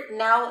 we were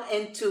now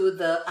into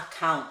the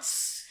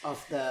accounts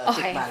of the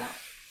Tikbalang.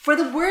 For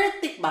the word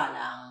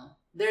Tikbalang,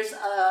 there's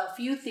a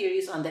few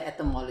theories on the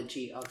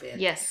etymology of it.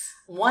 Yes.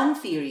 One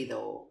theory,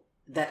 though,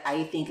 that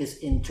I think is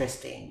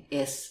interesting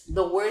is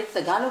the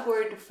Tagalog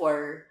word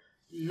for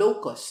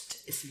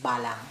locust is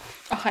balang.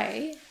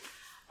 Okay.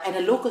 And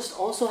a locust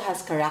also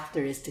has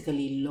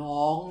characteristically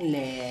long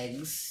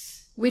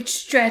legs. Which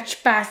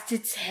stretch past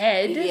its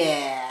head.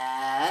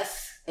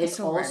 Yes. And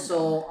so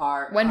also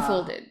are... when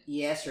folded.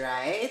 Yes,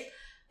 right.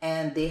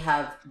 And they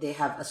have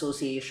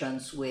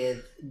associations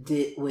with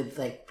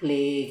like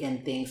plague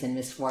and things and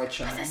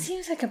misfortune. But that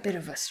seems like a bit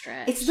of a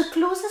stretch. It's the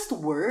closest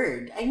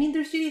word. I mean,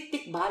 there's really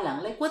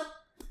tikbalang. Like what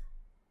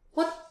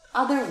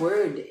other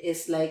word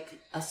is like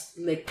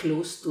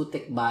close to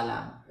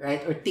tikbalang,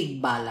 right? Or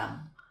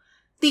tigbalang.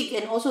 Tig,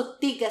 and also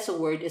tig as a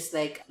word is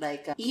like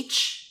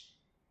each,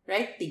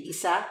 right? Tig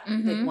isa,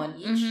 like one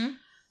each. Mm-hmm.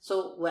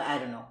 So, well, I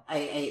don't know.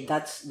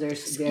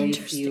 There's very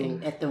few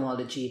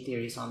etymology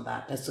theories on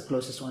that. That's the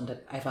closest one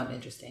that I found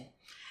interesting.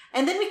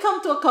 And then we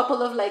come to a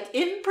couple of like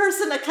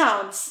in-person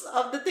accounts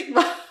of the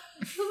Tikbalang.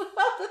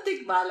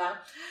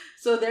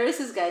 So there is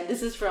this guy.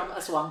 This is from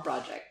Aswang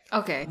Project.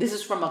 Okay. This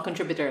is from a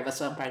contributor of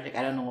Aswang Project.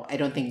 I don't know. I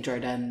don't think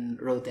Jordan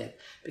wrote it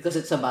because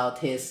it's about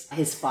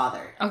his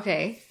father.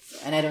 Okay.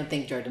 And I don't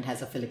think Jordan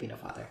has a Filipino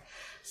father.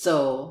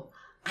 So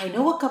I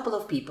know a couple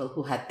of people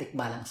who had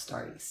Tikbalang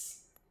stories.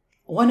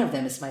 One of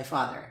them is my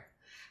father.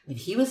 When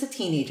he was a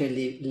teenager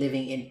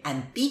living in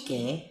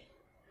Antique,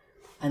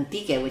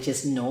 which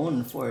is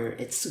known for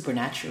its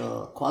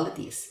supernatural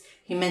qualities,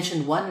 he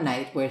mentioned one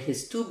night where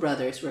his two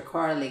brothers were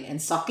quarreling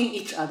and socking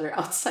each other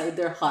outside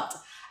their hut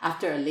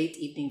after a late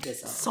evening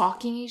drizzle.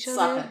 Socking each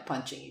other?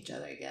 Punching each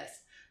other, I guess.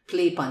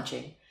 Play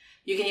punching.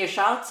 You can hear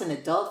shouts and a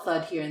dull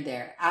thud here and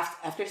there.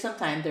 After some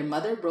time, their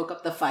mother broke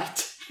up the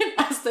fight and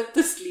asked them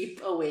to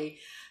sleep away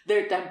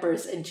their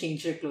tempers and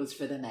change their clothes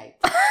for the night.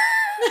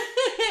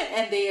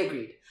 And they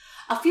agreed.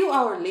 A few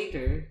hours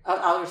later,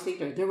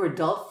 there were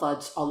dull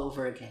thuds all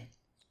over again.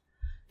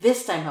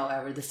 This time,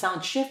 however, the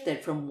sound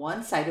shifted from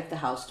one side of the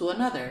house to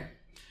another.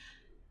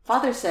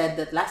 Father said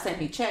that last time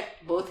he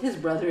checked, both his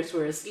brothers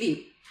were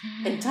asleep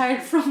and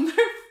tired from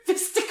their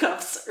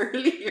fisticuffs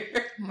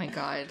earlier. Oh my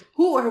God.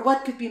 Who or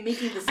what could be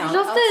making the sound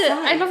outside?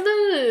 I love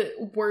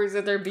the words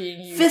that are being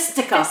used.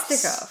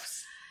 Fisticuffs.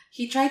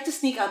 He tried to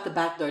sneak out the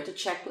back door to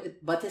check,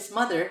 but his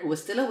mother, who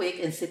was still awake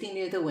and sitting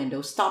near the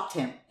window, stopped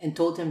him and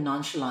told him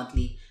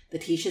nonchalantly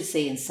that he should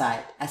stay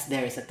inside as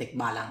there is a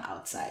tikbalang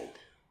outside.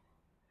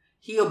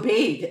 He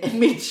obeyed and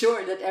made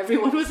sure that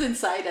everyone was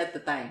inside at the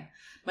time.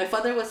 My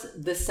father was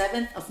the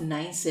 7th of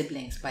 9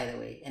 siblings, by the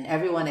way, and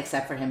everyone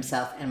except for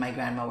himself and my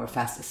grandma were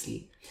fast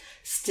asleep.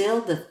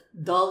 Still, the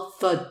dull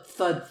thud,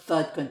 thud,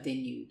 thud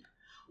continued,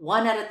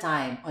 one at a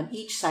time on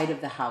each side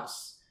of the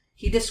house.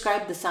 He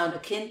described the sound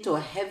akin to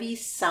a heavy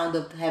sound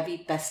of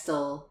heavy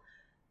pestle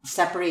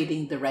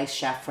separating the rice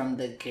chaff from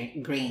the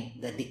grain,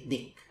 the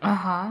dik-dik.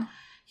 Uh-huh.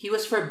 He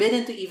was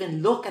forbidden to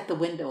even look at the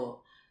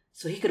window,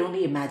 so he could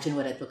only imagine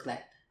what it looked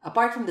like.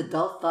 Apart from the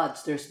dull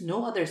thuds, there's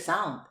no other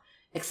sound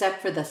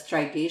except for the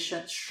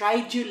stridulation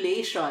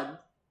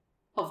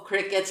of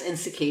crickets and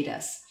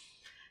cicadas.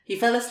 He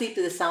fell asleep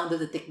to the sound of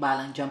the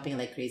tikbalang jumping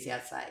like crazy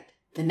outside.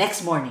 The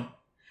next morning,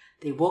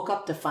 they woke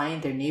up to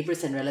find their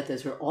neighbors and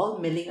relatives were all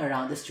milling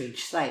around the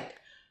strange sight.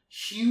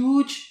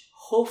 Huge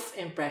hoof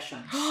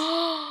impressions,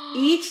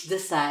 each the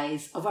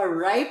size of a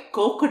ripe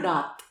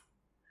coconut,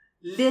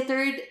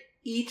 littered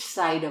each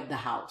side of the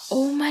house.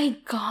 Oh my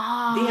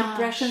God. The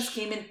impressions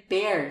came in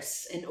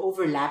pairs and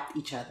overlapped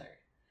each other.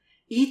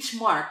 Each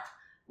mark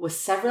was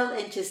several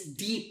inches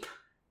deep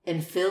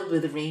and filled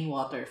with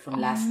rainwater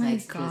from last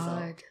night's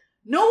drizzle.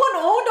 No one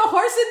owned a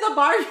horse in the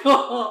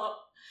barrio!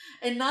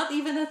 And not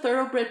even a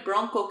thoroughbred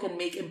bronco can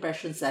make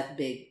impressions that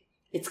big.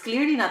 It's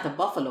clearly not a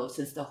buffalo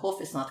since the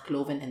hoof is not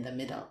cloven in the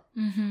middle.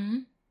 Mm-hmm.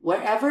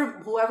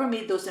 Whoever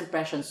made those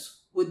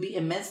impressions would be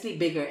immensely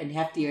bigger and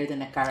heftier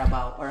than a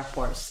carabao or a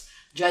horse,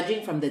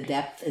 judging from the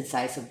depth and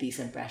size of these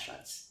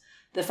impressions.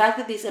 The fact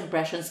that these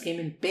impressions came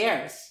in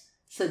pairs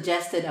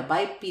suggested a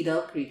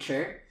bipedal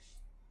creature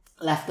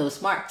left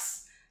those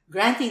marks.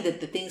 Granting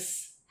that the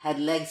things had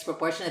legs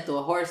proportionate to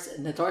a horse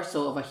and the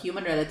torso of a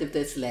human relative to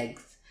its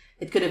legs,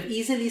 it could have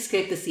easily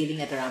scraped the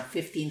ceiling at around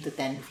 15 to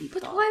 10 feet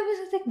tall. But why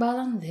was the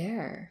tikbalang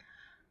there?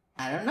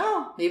 I don't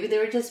know. Maybe they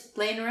were just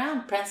playing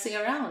around, prancing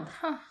around.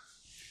 Huh.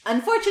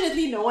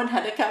 Unfortunately, no one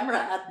had a camera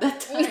at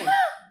that time.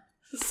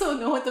 So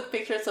no one took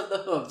pictures of the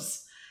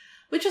hooves.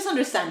 Which was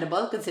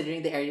understandable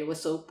considering the area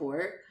was so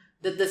poor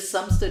that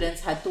some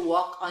students had to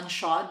walk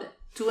unshod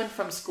to and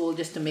from school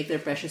just to make their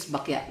precious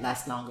bakyat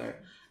last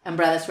longer.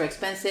 Umbrellas were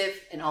expensive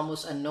and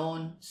almost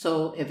unknown,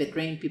 so if it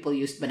rained, people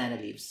used banana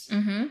leaves.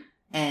 Mm-hmm.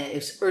 And it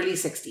was early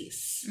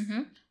 60s.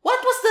 Mm-hmm.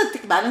 What was the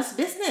tikbalang's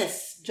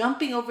business?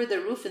 Jumping over the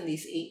roof in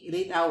these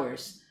late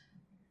hours.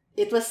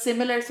 It was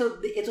similar, so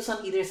it was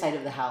on either side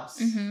of the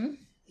house. Mm-hmm.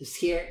 It's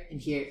here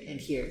and here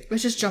and here. It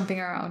was just jumping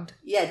around.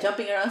 Yeah,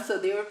 jumping around. So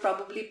they were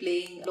probably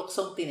playing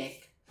Luksong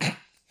Tinik.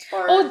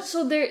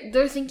 So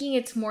they're thinking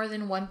it's more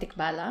than one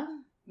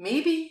tikbalang?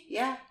 Maybe,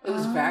 yeah. It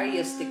was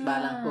various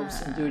tikbalang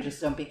hoops and they were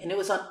just jumping. And it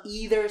was on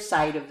either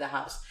side of the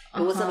house. It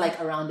wasn't like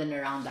around and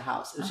around the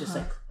house. It was just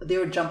like they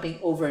were jumping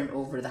over and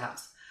over the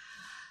house.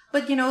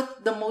 But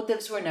the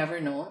motives were never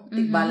known.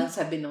 Tikbalangs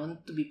have been known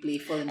to be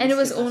playful. And it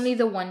was only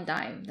the one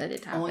time that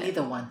it happened. Only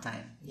the one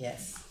time,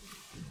 yes.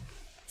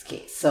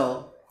 Okay,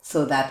 so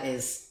that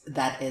is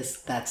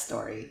that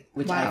story,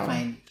 which I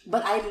find.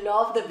 But I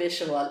love the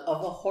visual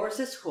of a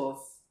horse's hoof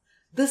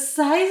the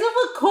size of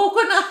a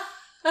coconut.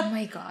 Oh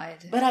my god.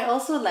 But I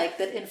also like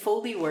that in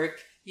Foley work,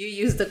 you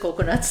use the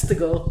coconuts to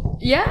go.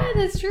 Yeah,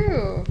 that's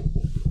true.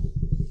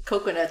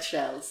 Coconut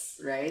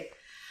shells, right?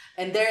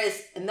 And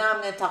now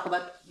I'm going to talk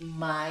about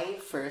my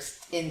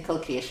first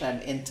inculcation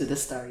into the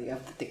story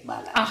of the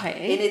Tikbalang.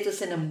 Okay. And it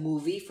was in a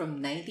movie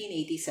from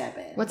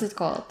 1987. What's it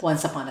called?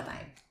 Once Upon a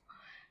Time.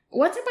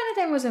 Once Upon a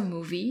Time was a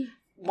movie?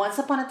 Once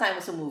Upon a Time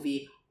was a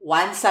movie.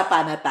 Once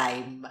Upon a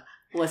Time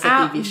was a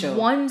TV show.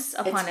 Once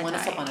Upon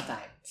a Time.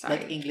 Sorry.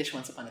 Like English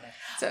Once Upon a Time.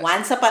 So,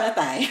 Once Upon a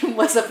Time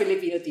was a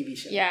Filipino TV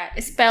show. Yeah,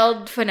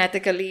 spelled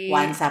phonetically.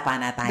 Once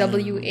Upon a Time.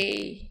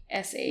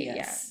 W-A-S-A.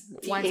 Yes.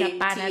 Yeah. Once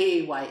Upon a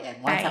T-A-Y-N.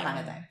 Once Upon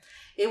a Time.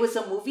 It was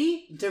a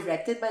movie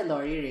directed by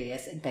Laurie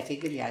Reyes and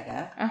Peke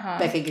Giliaga.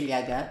 Peke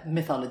Giliaga,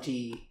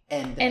 mythology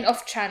and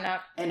of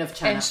Chanak. And of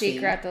Chanak. And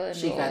Shake, Rattle,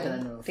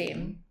 and Roll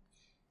fame.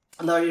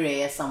 Laurie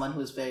Reyes, someone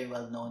who's very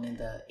well known in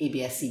the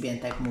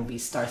ABS-CBN type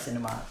movies, Star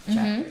Cinema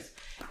chapters.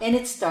 And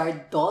it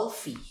starred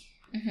Dolphy.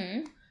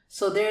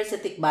 So there's a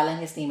Tikbalang,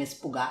 his name is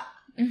Puga.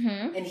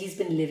 And he's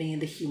been living in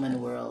the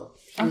human world.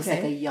 He was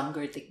like a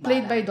younger Tikbalang.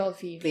 Played by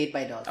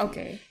Dolphy.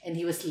 Okay. And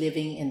he was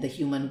living in the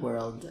human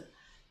world,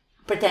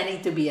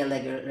 pretending to be a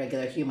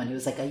regular human. He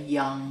was like a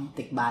young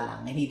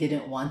Tikbalang. And he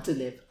didn't want to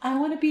live, I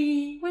want to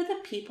be where the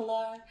people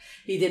are.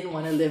 He didn't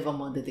want to live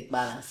among the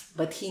Tikbalangs.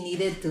 But he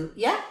needed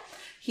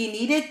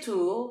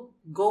to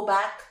go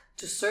back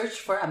to search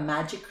for a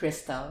magic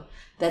crystal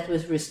that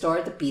would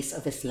restore the peace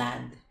of his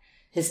land.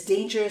 His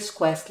dangerous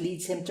quest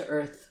leads him to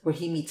Earth, where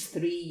he meets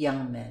 3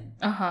 young men.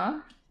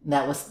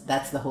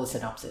 That's the whole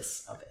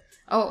synopsis of it.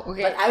 Oh,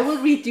 okay. But I will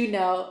read you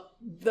now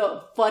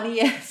the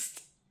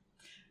funniest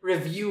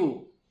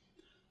review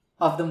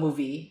of the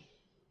movie.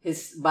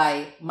 Is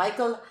by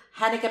Michael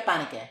Haneke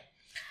Paneke.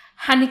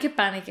 Haneke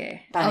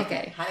Paneke.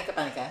 Okay. Haneke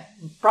Paneke.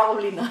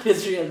 Probably not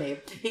his real name.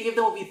 He gave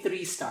the movie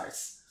 3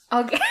 stars.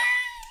 Okay.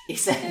 He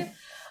said,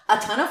 a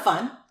ton of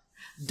fun.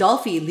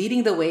 Dolphy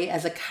leading the way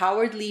as a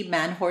cowardly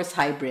man-horse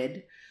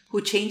hybrid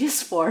who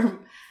changes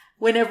form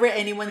whenever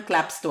anyone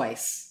claps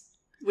twice,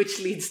 which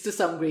leads to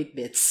some great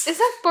bits. Is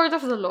that part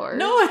of the lore?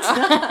 No, it's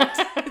not.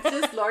 It's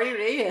just Laurie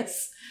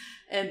Reyes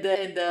and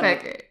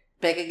Peke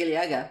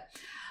Giliaga.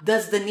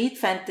 Does the neat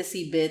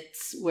fantasy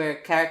bits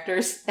where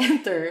characters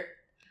enter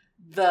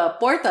the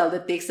portal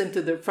that takes them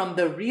from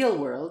the real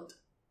world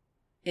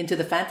into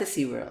the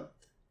fantasy world.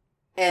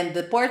 And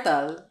the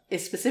portal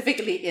is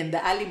specifically in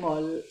the Ali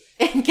Mall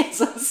in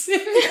Quezon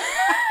City.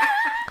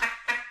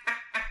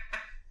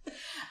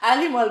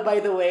 Ali Mall, by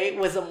the way,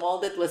 was a mall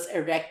that was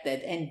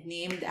erected and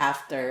named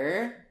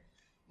after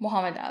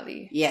Muhammad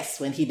Ali. Yes,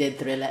 when he did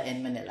Thrilla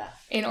in Manila.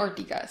 In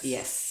Ortigas.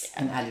 Yes,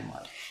 in Ali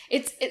Mall.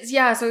 It's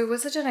so it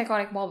was such an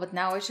iconic mall, but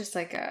now it's just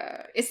like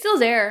it's still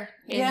there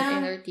in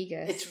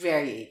Ortigas. It's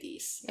very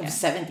 80s. It was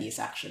 70s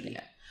actually.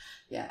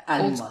 Yeah,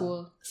 Ali Mall.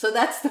 School. So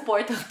that's the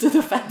portal to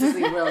the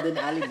fantasy world in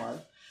Ali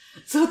Mall.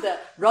 So the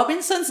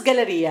Robinson's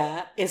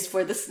Galleria is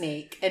for the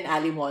snake and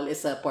Ali Mall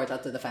is a portal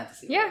to the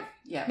fantasy world.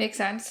 Yeah. Makes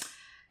sense.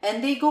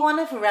 And they go on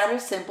a rather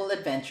simple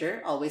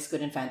adventure, always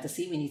good in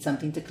fantasy. We need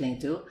something to cling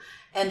to.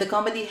 And the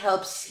comedy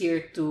helps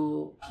here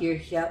too.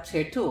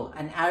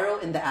 An arrow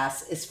in the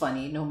ass is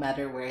funny no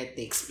matter where it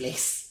takes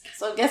place.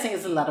 So I'm guessing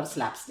it's a lot of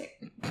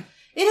slapstick.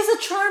 It is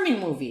a charming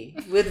movie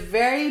with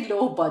very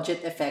low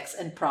budget effects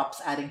and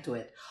props adding to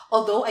it.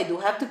 Although I do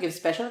have to give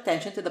special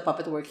attention to the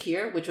puppet work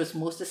here, which was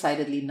most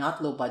decidedly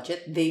not low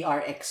budget. They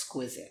are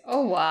exquisite.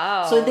 Oh,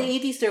 wow. So in the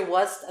 80s, there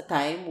was a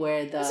time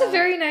where It's a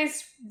very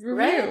nice review.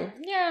 Right?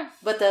 Yeah.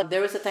 But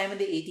there was a time in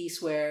the 80s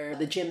where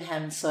the Jim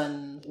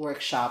Henson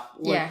workshop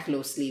worked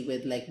closely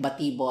with like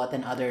Batibot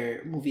and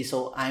other movies.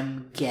 So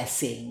I'm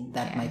guessing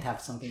that might have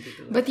something to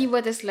do with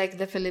Batibot is like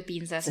the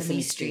Philippine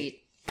Sesame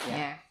Street.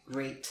 Yeah.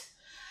 Great.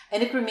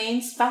 And it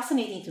remains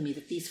fascinating to me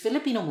that these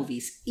Filipino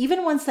movies,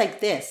 even ones like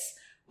this,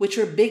 which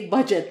were big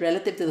budget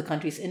relative to the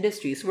country's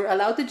industries, were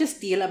allowed to just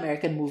steal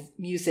American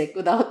music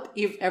without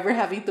ever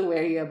having to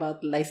worry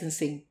about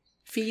licensing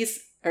fees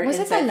or was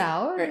it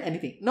allowed or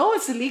anything. No,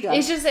 it's illegal.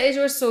 It's just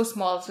it was so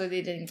small, so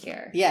they didn't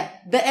care. Yeah,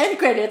 the end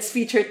credits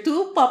feature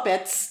 2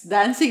 puppets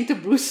dancing to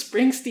Bruce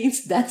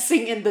Springsteen's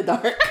 "Dancing in the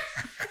Dark."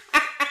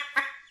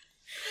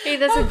 Hey,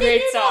 that's a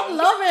great song.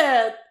 Love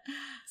it.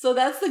 So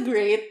that's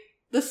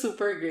the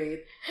super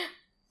great.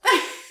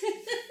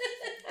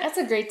 That's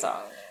a great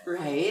song,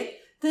 right?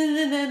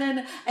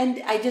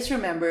 And I just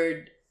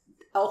remembered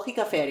Aoki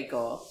Ka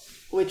Ferico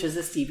which was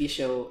this TV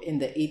show in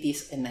the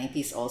 80s and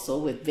 90s also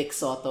with Vic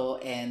Soto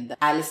and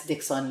Alice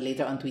Dixon,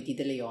 later on Tweety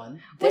De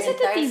Leon. Was it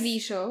a TV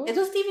show? It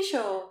was a TV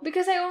show.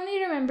 Because I only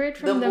remember it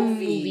from the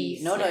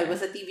movies. No, it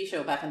was a TV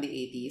show back in the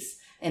 80s.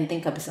 And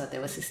Ting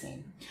Cabezote was his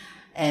name.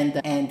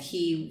 And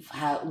he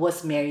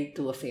was married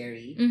to a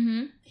fairy.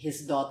 Mm-hmm.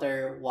 His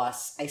daughter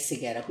was Ice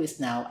Sigera, who is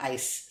now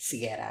Ice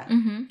Sigera.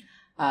 Mm-hmm.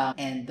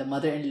 And the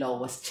mother-in-law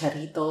was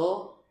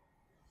Charito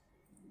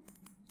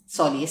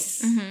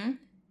Solis. Mm-hmm.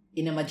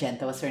 Ina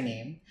Magenta was her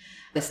name.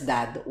 His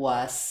dad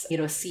was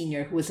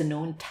Senior, who was a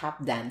known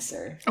tap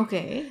dancer.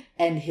 Okay.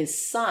 And his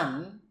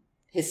son,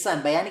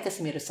 Bayani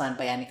Casimiro's son,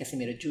 Bayani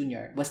Casimiro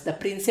Jr., was the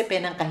Prinsipe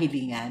ng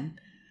Kahilingan,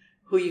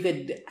 who he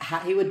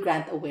would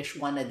grant a wish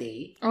one a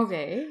day.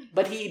 Okay.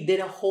 But he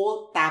did a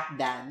whole tap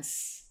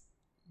dance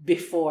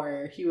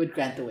before he would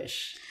grant a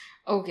wish.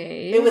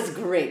 Okay. It was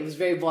great. It was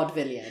very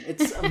vaudevillian.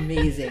 It's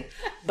amazing.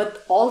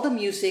 But all the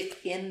music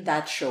in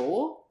that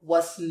show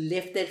was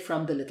lifted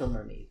from The Little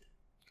Mermaid.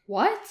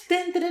 What?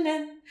 The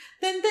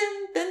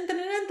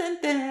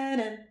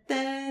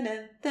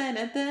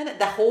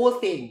whole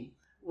thing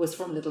was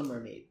from Little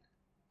Mermaid.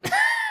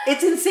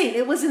 It's insane.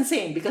 It was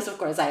insane because, of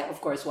course, I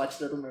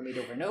watched Little Mermaid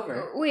over and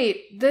over.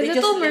 Wait, The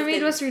Little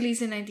Mermaid was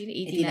released in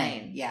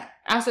 1989. Yeah.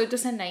 So it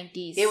was a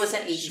 90s. It was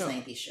an 80s, show.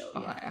 90s show.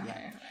 Yeah.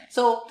 Okay.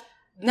 So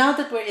now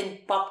that we're in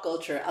pop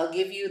culture, I'll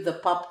give you the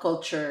pop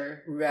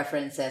culture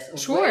references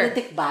of where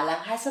the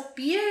Tikbalang has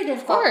appeared in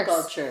pop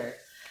culture.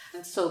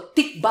 And so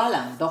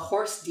Tikbalang, the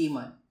horse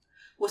demon,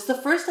 was the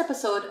first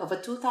episode of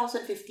a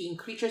 2015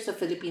 Creatures of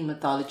Philippine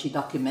Mythology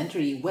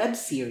documentary web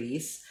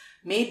series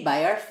made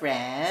by our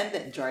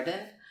friend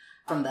Jordan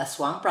from the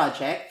Aswang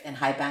Project and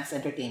Highbanks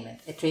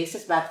Entertainment. It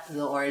traces back to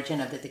the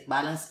origin of the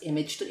Tikbalang's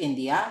image to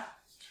India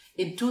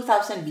in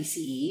 2000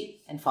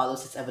 BCE and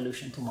follows its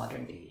evolution to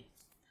modern day.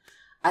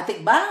 A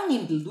Tikbalang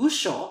named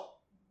Lucio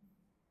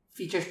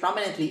features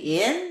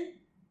prominently in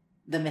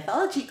the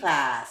mythology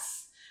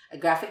class, a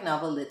graphic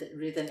novel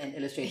written and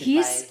illustrated by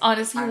He's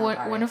honestly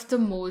one of the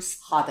most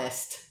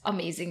hottest,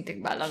 amazing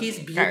Tikbalang He's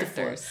beautiful.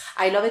 characters.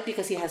 I love it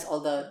because he has all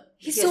the...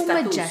 He's so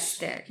tattoos.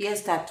 majestic. He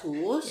has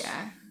tattoos.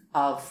 Yeah.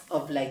 Of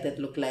like that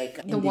look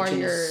like the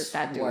warrior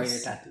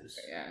tattoos.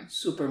 Yeah.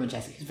 Super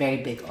majestic. He's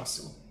very big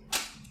also.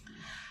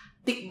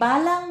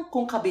 Tikbalang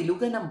Kung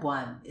Kabilugan ng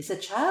Buwan is a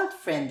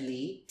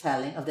child-friendly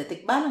telling of the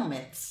Tikbalang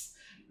myths,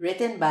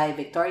 written by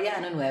Victoria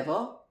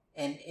Anonuevo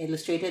and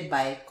illustrated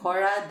by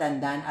Cora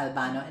Dandan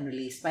Albano and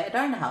released by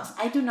Adarna House.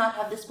 I do not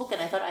have this book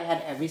and I thought I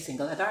had every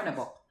single Adarna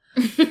book.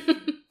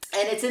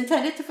 And it's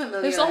intended to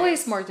familiarize... There's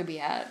always more to be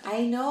had.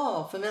 I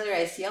know.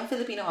 Familiarize young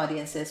Filipino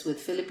audiences with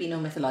Filipino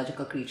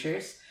mythological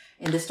creatures.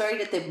 In the story,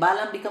 the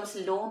Tikbalang becomes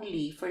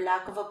lonely for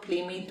lack of a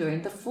playmate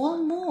during the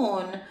full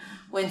moon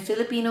when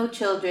Filipino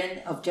children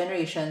of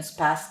generations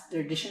past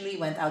traditionally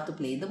went out to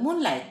play in the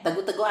moonlight.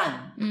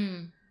 Tagu-taguan.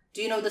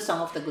 Do you know the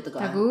song of Tagu-taguan?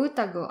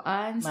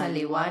 Tagu-taguan sa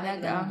liwanag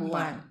ang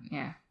buwan.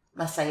 Yeah.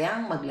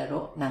 Masayang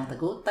maglaro ng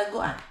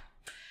tagu-taguan.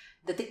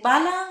 The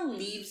Tikbalang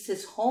leaves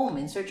his home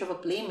in search of a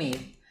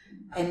playmate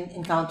and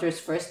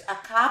encounters first a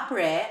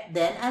kapre,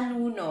 then a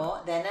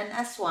nuno, then an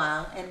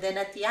aswang, and then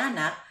a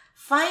tiyanak.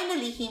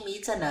 Finally, he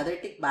meets another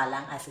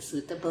Tikbalang as a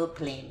suitable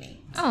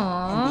playmate.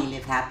 Aww. And they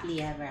live happily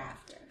ever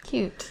after.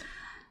 Cute.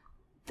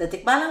 The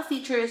Tikbalang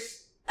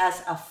features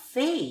as a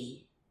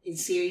fae in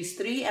Series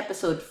 3,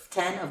 Episode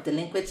 10 of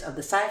Delinquents of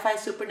the sci-fi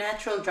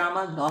supernatural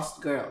drama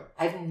Lost Girl.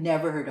 I've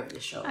never heard of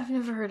this show. I've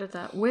never heard of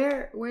that.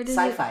 Where did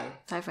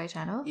Sci-fi. Sci-fi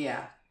Channel?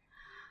 Yeah.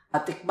 A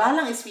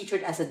Tikbalang is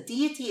featured as a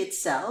deity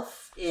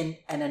itself and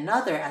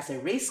another as a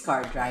race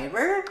car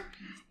driver.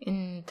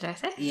 In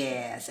 13?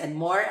 Yes, and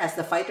more as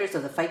the fighters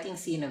of the fighting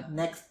scene of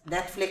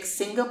Netflix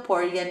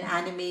Singaporean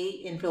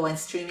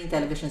anime-influenced streaming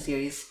television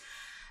series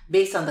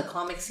based on the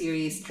comic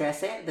series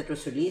 13 that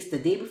was released the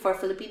day before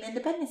Philippine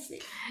Independence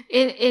Day.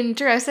 In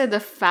 13, the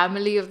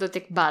family of the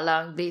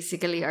Tikbalang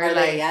basically are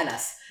like... the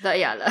Ayalas. The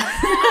Ayala.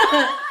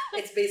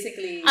 It's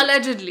basically...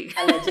 Allegedly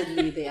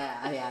the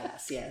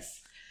Ayalas,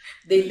 yes.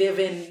 They live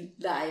in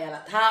the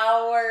Ayala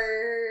Tower.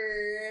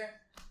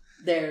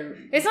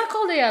 It's not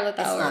called the Ayala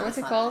Tower. What's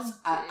it called?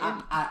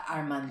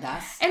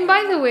 Armandas. And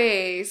by the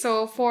way,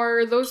 so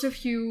for those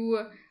of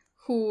you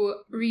who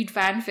read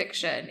fan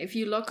fiction, if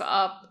you look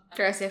up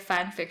Trece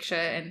fan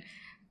fiction,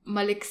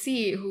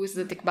 Maliksi, who's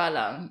the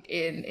Tikbalang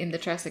in the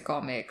Trece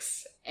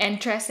comics, and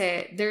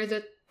Trece, they're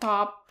the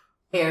top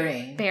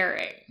pairing.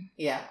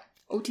 Yeah.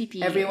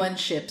 OTP. Everyone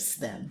ships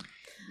them.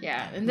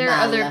 Yeah, and there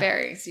are other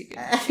pairings. You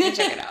can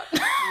check it out.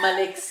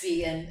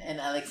 Maliksi and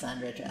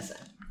Alexandra Trece.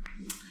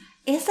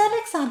 Is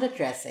Alexandra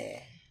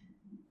Trece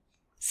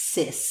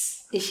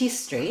cis? Is she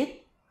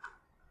straight?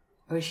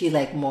 Or is she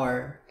like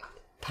more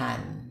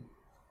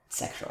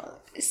pansexual?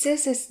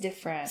 Cis is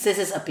different. Cis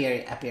is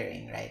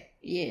appearing, right?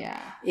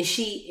 Yeah. Is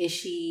she...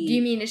 Do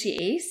you mean is she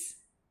ace?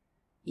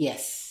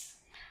 Yes.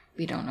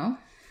 We don't know.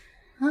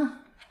 Huh.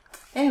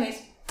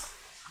 Anyways.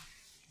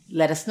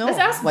 Let us know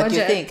what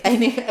you think. I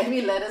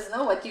mean, let us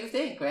know what you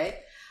think, right?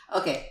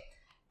 Okay.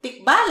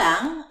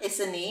 Tikbalang is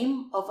the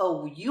name of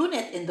a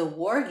unit in the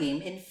war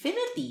game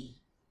Infinity.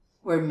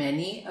 where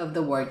many of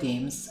the war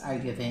games are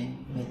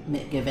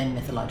given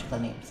mythological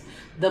names.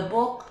 The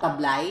book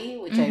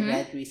Tablay, which I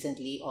read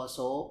recently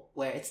also,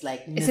 where it's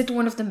like... Is it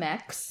one of the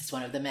mechs? It's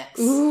one of the mechs.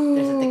 Ooh.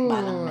 There's a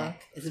Tikbalang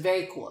mech. It's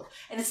very cool.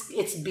 And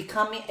it's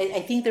becoming...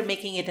 I think they're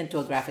making it into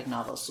a graphic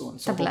novel soon.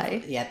 So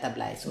Tablay?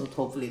 Tablay. So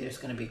hopefully there's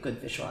going to be a good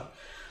visual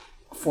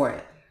for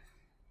it.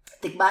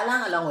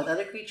 Tikbalang, along with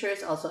other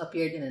creatures, also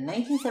appeared in a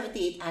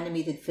 1978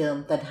 animated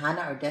film,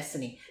 Tadhana or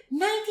Destiny.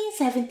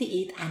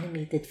 1978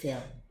 animated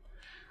film.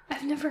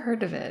 I've never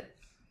heard of it.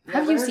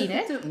 Have you seen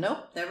it?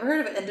 Nope, never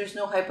heard of it. And there's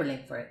no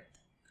hyperlink for it.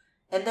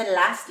 And then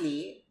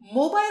lastly,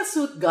 Mobile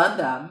Suit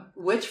Gundam,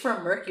 which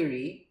from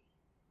Mercury,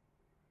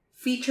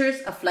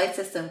 features a flight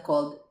system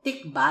called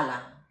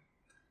Tikbalang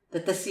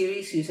that the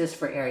series uses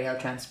for aerial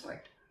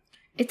transport.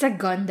 It's a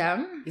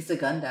Gundam? It's a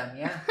Gundam,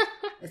 yeah.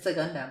 It's a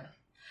Gundam.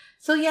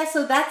 So yeah,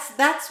 so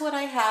that's what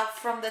I have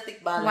from the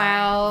Tikbalang.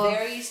 Wow.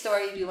 Very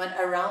story. We went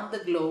around the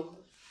globe,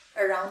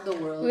 around the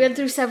world. We went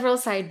through several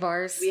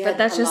sidebars, but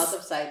that's a just lot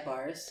of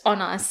sidebars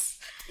on us.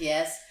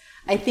 Yes.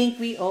 I think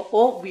we are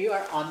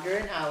under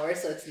an hour,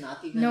 so it's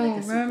not even no, like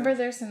a super... remember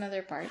there's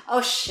another part. Oh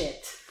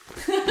shit.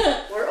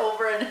 We're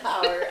over an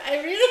hour.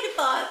 I really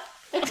thought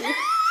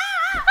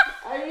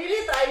I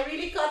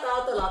really cut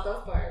out a lot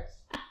of parts.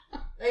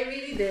 I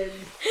really did.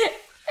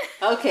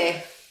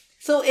 Okay.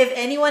 So if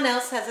anyone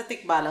else has a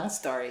Tikbalang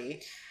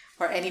story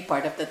or any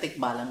part of the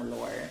Tikbalang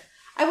lore,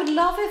 I would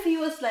love if he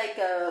was like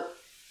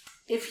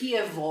if he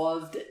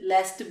evolved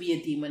less to be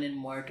a demon and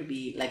more to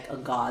be like a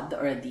god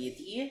or a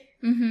deity.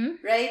 Mm-hmm.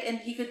 Right? And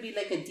he could be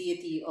like a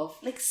deity of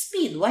like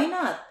speed. Why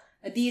not?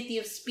 A deity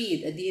of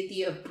speed, a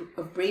deity of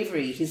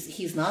bravery.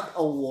 He's not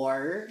a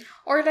war.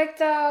 Or like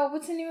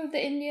what's the name of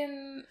the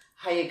Indian?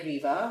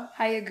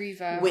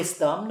 Hayagriva.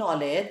 Wisdom,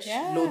 knowledge,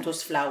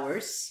 lotus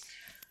flowers.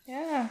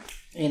 Yeah.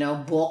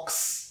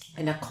 Books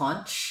and a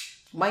conch.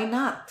 Why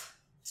not?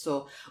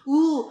 So,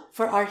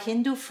 for our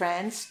Hindu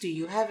friends, do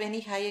you have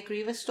any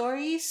Hayagriva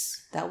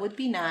stories? That would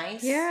be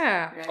nice.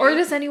 Yeah. Right? Or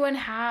has anyone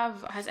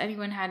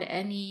had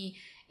any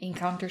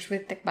encounters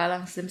with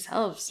Tikbalangs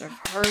themselves or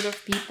heard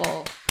of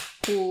people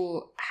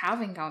who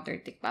have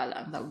encountered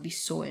Tikbalang? That would be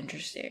so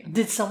interesting.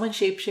 Did someone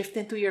shapeshift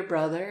into your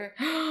brother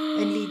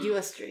and lead you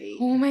astray?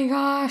 Oh my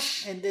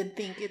gosh. And then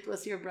think it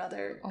was your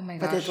brother. Oh my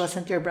gosh. But it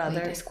wasn't your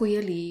brother. Wait, is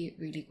Kuya Lee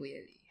really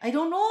Kuya Lee? I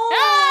don't know.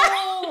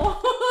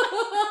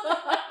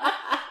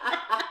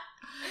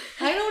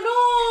 I don't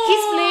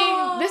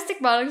know. This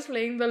Tikbalang's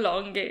playing the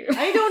long game.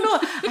 I don't know.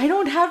 I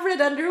don't have red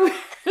underwear.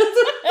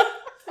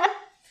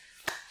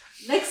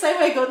 Next time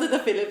I go to the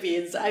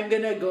Philippines, I'm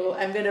gonna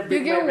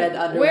bring my red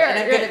underwear and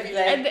I'm gonna be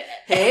like,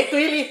 hey,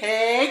 Kuya Lee.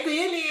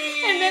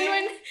 And then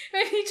when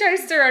he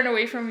tries to run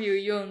away from you,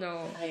 you'll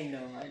know. I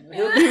know.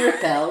 He'll be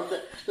repelled.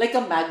 Like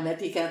a magnet,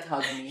 he can't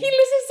hug me. He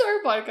listens to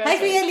our podcast. Hi,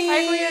 Kuya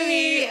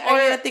Lee.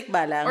 Or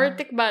Tikbalang. Or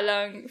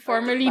Tikbalang,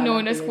 formerly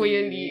known as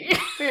Kuya Lee.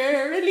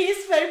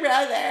 Release my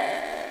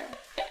brother.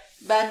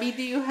 Bambi,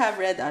 do you have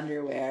red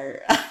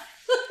underwear?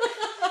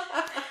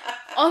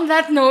 On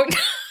that note,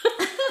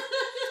 I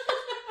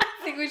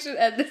think we should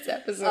end this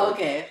episode.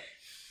 Okay.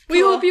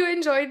 We hope you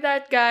enjoyed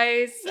that,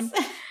 guys.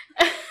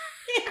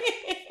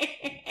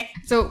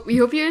 So we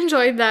hope you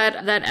enjoyed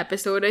that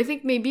episode. I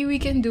think maybe we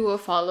can do a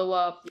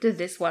follow-up to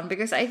this one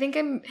because I think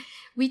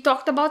we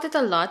talked about it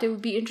a lot. It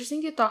would be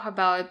interesting to talk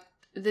about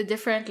the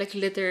different like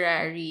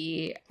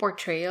literary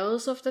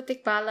portrayals of the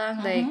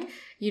Tikbalang. Like,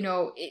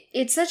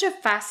 it's such a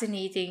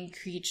fascinating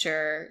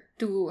creature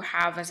to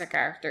have as a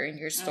character in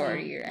your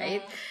story,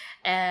 right?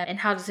 And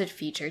how does it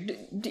feature?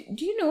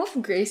 Do you know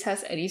if Grace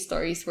has any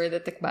stories where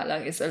the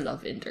Tikbalang is a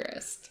love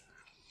interest?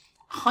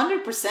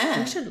 100%.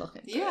 We should look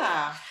into it.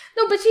 Yeah.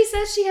 No, but she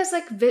says she has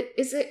like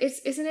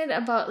isn't it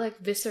about like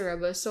viscera?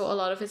 But so a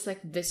lot of it's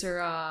like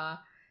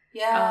viscera.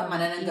 Yeah,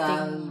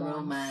 manananggal,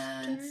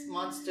 romance,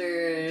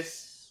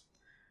 monsters.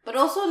 But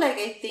also like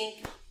I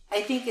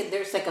think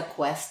there's like a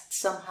quest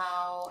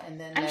somehow, and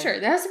then I'm sure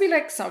there has to be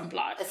like some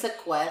plot. It's a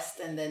quest,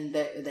 and then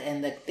the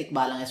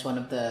Tikbalang is one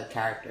of the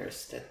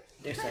characters that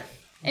there's like.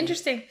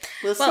 Interesting.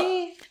 We'll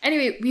see.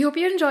 Anyway, we hope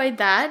you enjoyed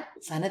that.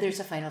 Sana there's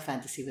a Final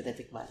Fantasy with the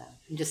Tikbalang.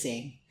 I'm just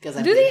saying.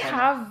 Do they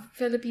have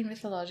Philippine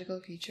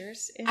mythological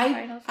creatures in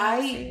Final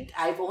Fantasy?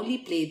 I've only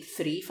played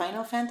 3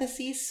 Final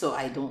Fantasies, so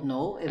I don't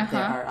know if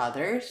there are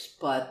others.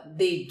 But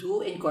they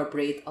do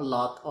incorporate a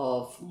lot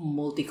of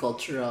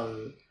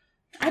multicultural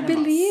animals. I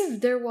believe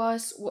there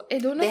was... I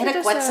don't know they if had it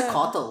a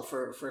Quetzalcoatl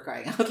for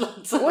crying out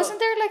loud. So. Wasn't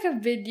there like a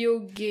video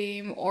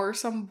game or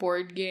some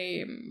board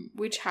game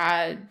which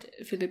had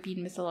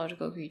Philippine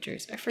mythological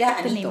creatures? I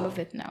forget the name of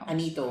it now.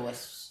 Anito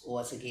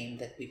was a game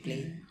that we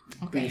played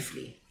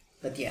briefly.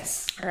 But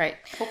yes. All right.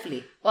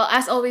 Hopefully. Well,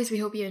 as always, we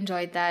hope you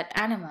enjoyed that.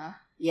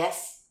 Anima.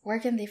 Yes. Where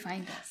can they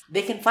find us?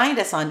 They can find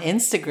us on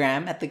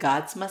Instagram at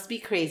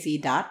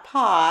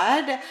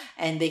thegodsmustbecrazy.pod,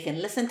 and they can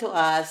listen to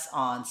us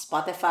on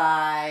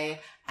Spotify,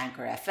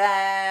 Anchor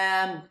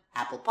FM,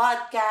 Apple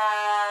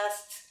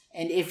Podcasts,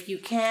 and if you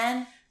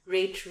can,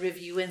 rate,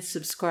 review, and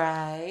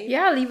subscribe.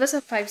 Yeah, leave us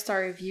a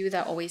 5-star review.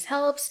 That always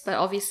helps. But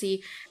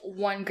obviously,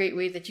 one great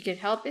way that you can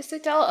help is to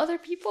tell other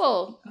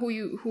people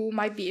who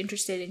might be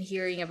interested in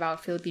hearing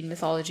about Philippine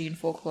mythology and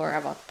folklore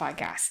about the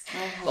podcast.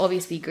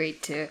 Obviously,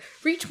 great to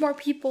reach more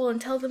people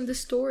and tell them the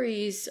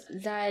stories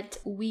that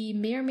we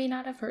may or may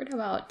not have heard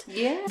about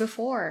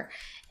before.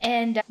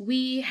 And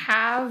we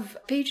have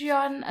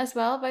Patreon as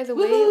well, by the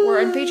way. Woo-hoo! We're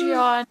on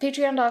Patreon,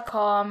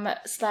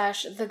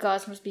 patreon.com/The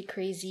Gods Must Be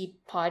Crazy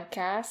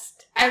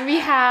podcast. And we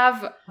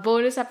have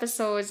bonus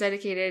episodes,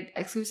 dedicated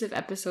exclusive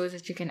episodes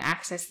that you can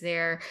access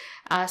there,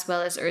 as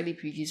well as early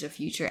previews of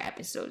future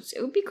episodes.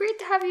 It would be great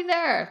to have you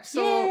there.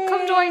 So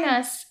come join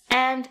us,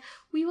 and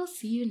we will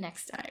see you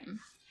next time.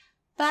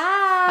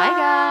 Bye!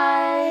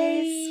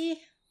 Bye,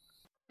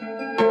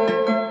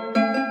 guys!